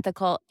safe,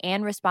 ethical,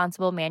 and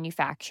responsible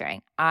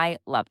manufacturing. I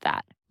love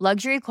that.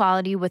 Luxury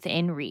quality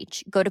within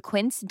reach. Go to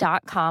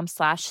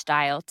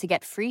quince.com/style to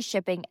get free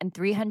shipping and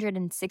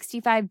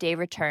 365-day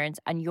returns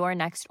on your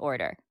next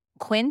order.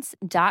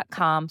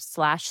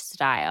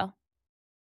 Quince.com/style.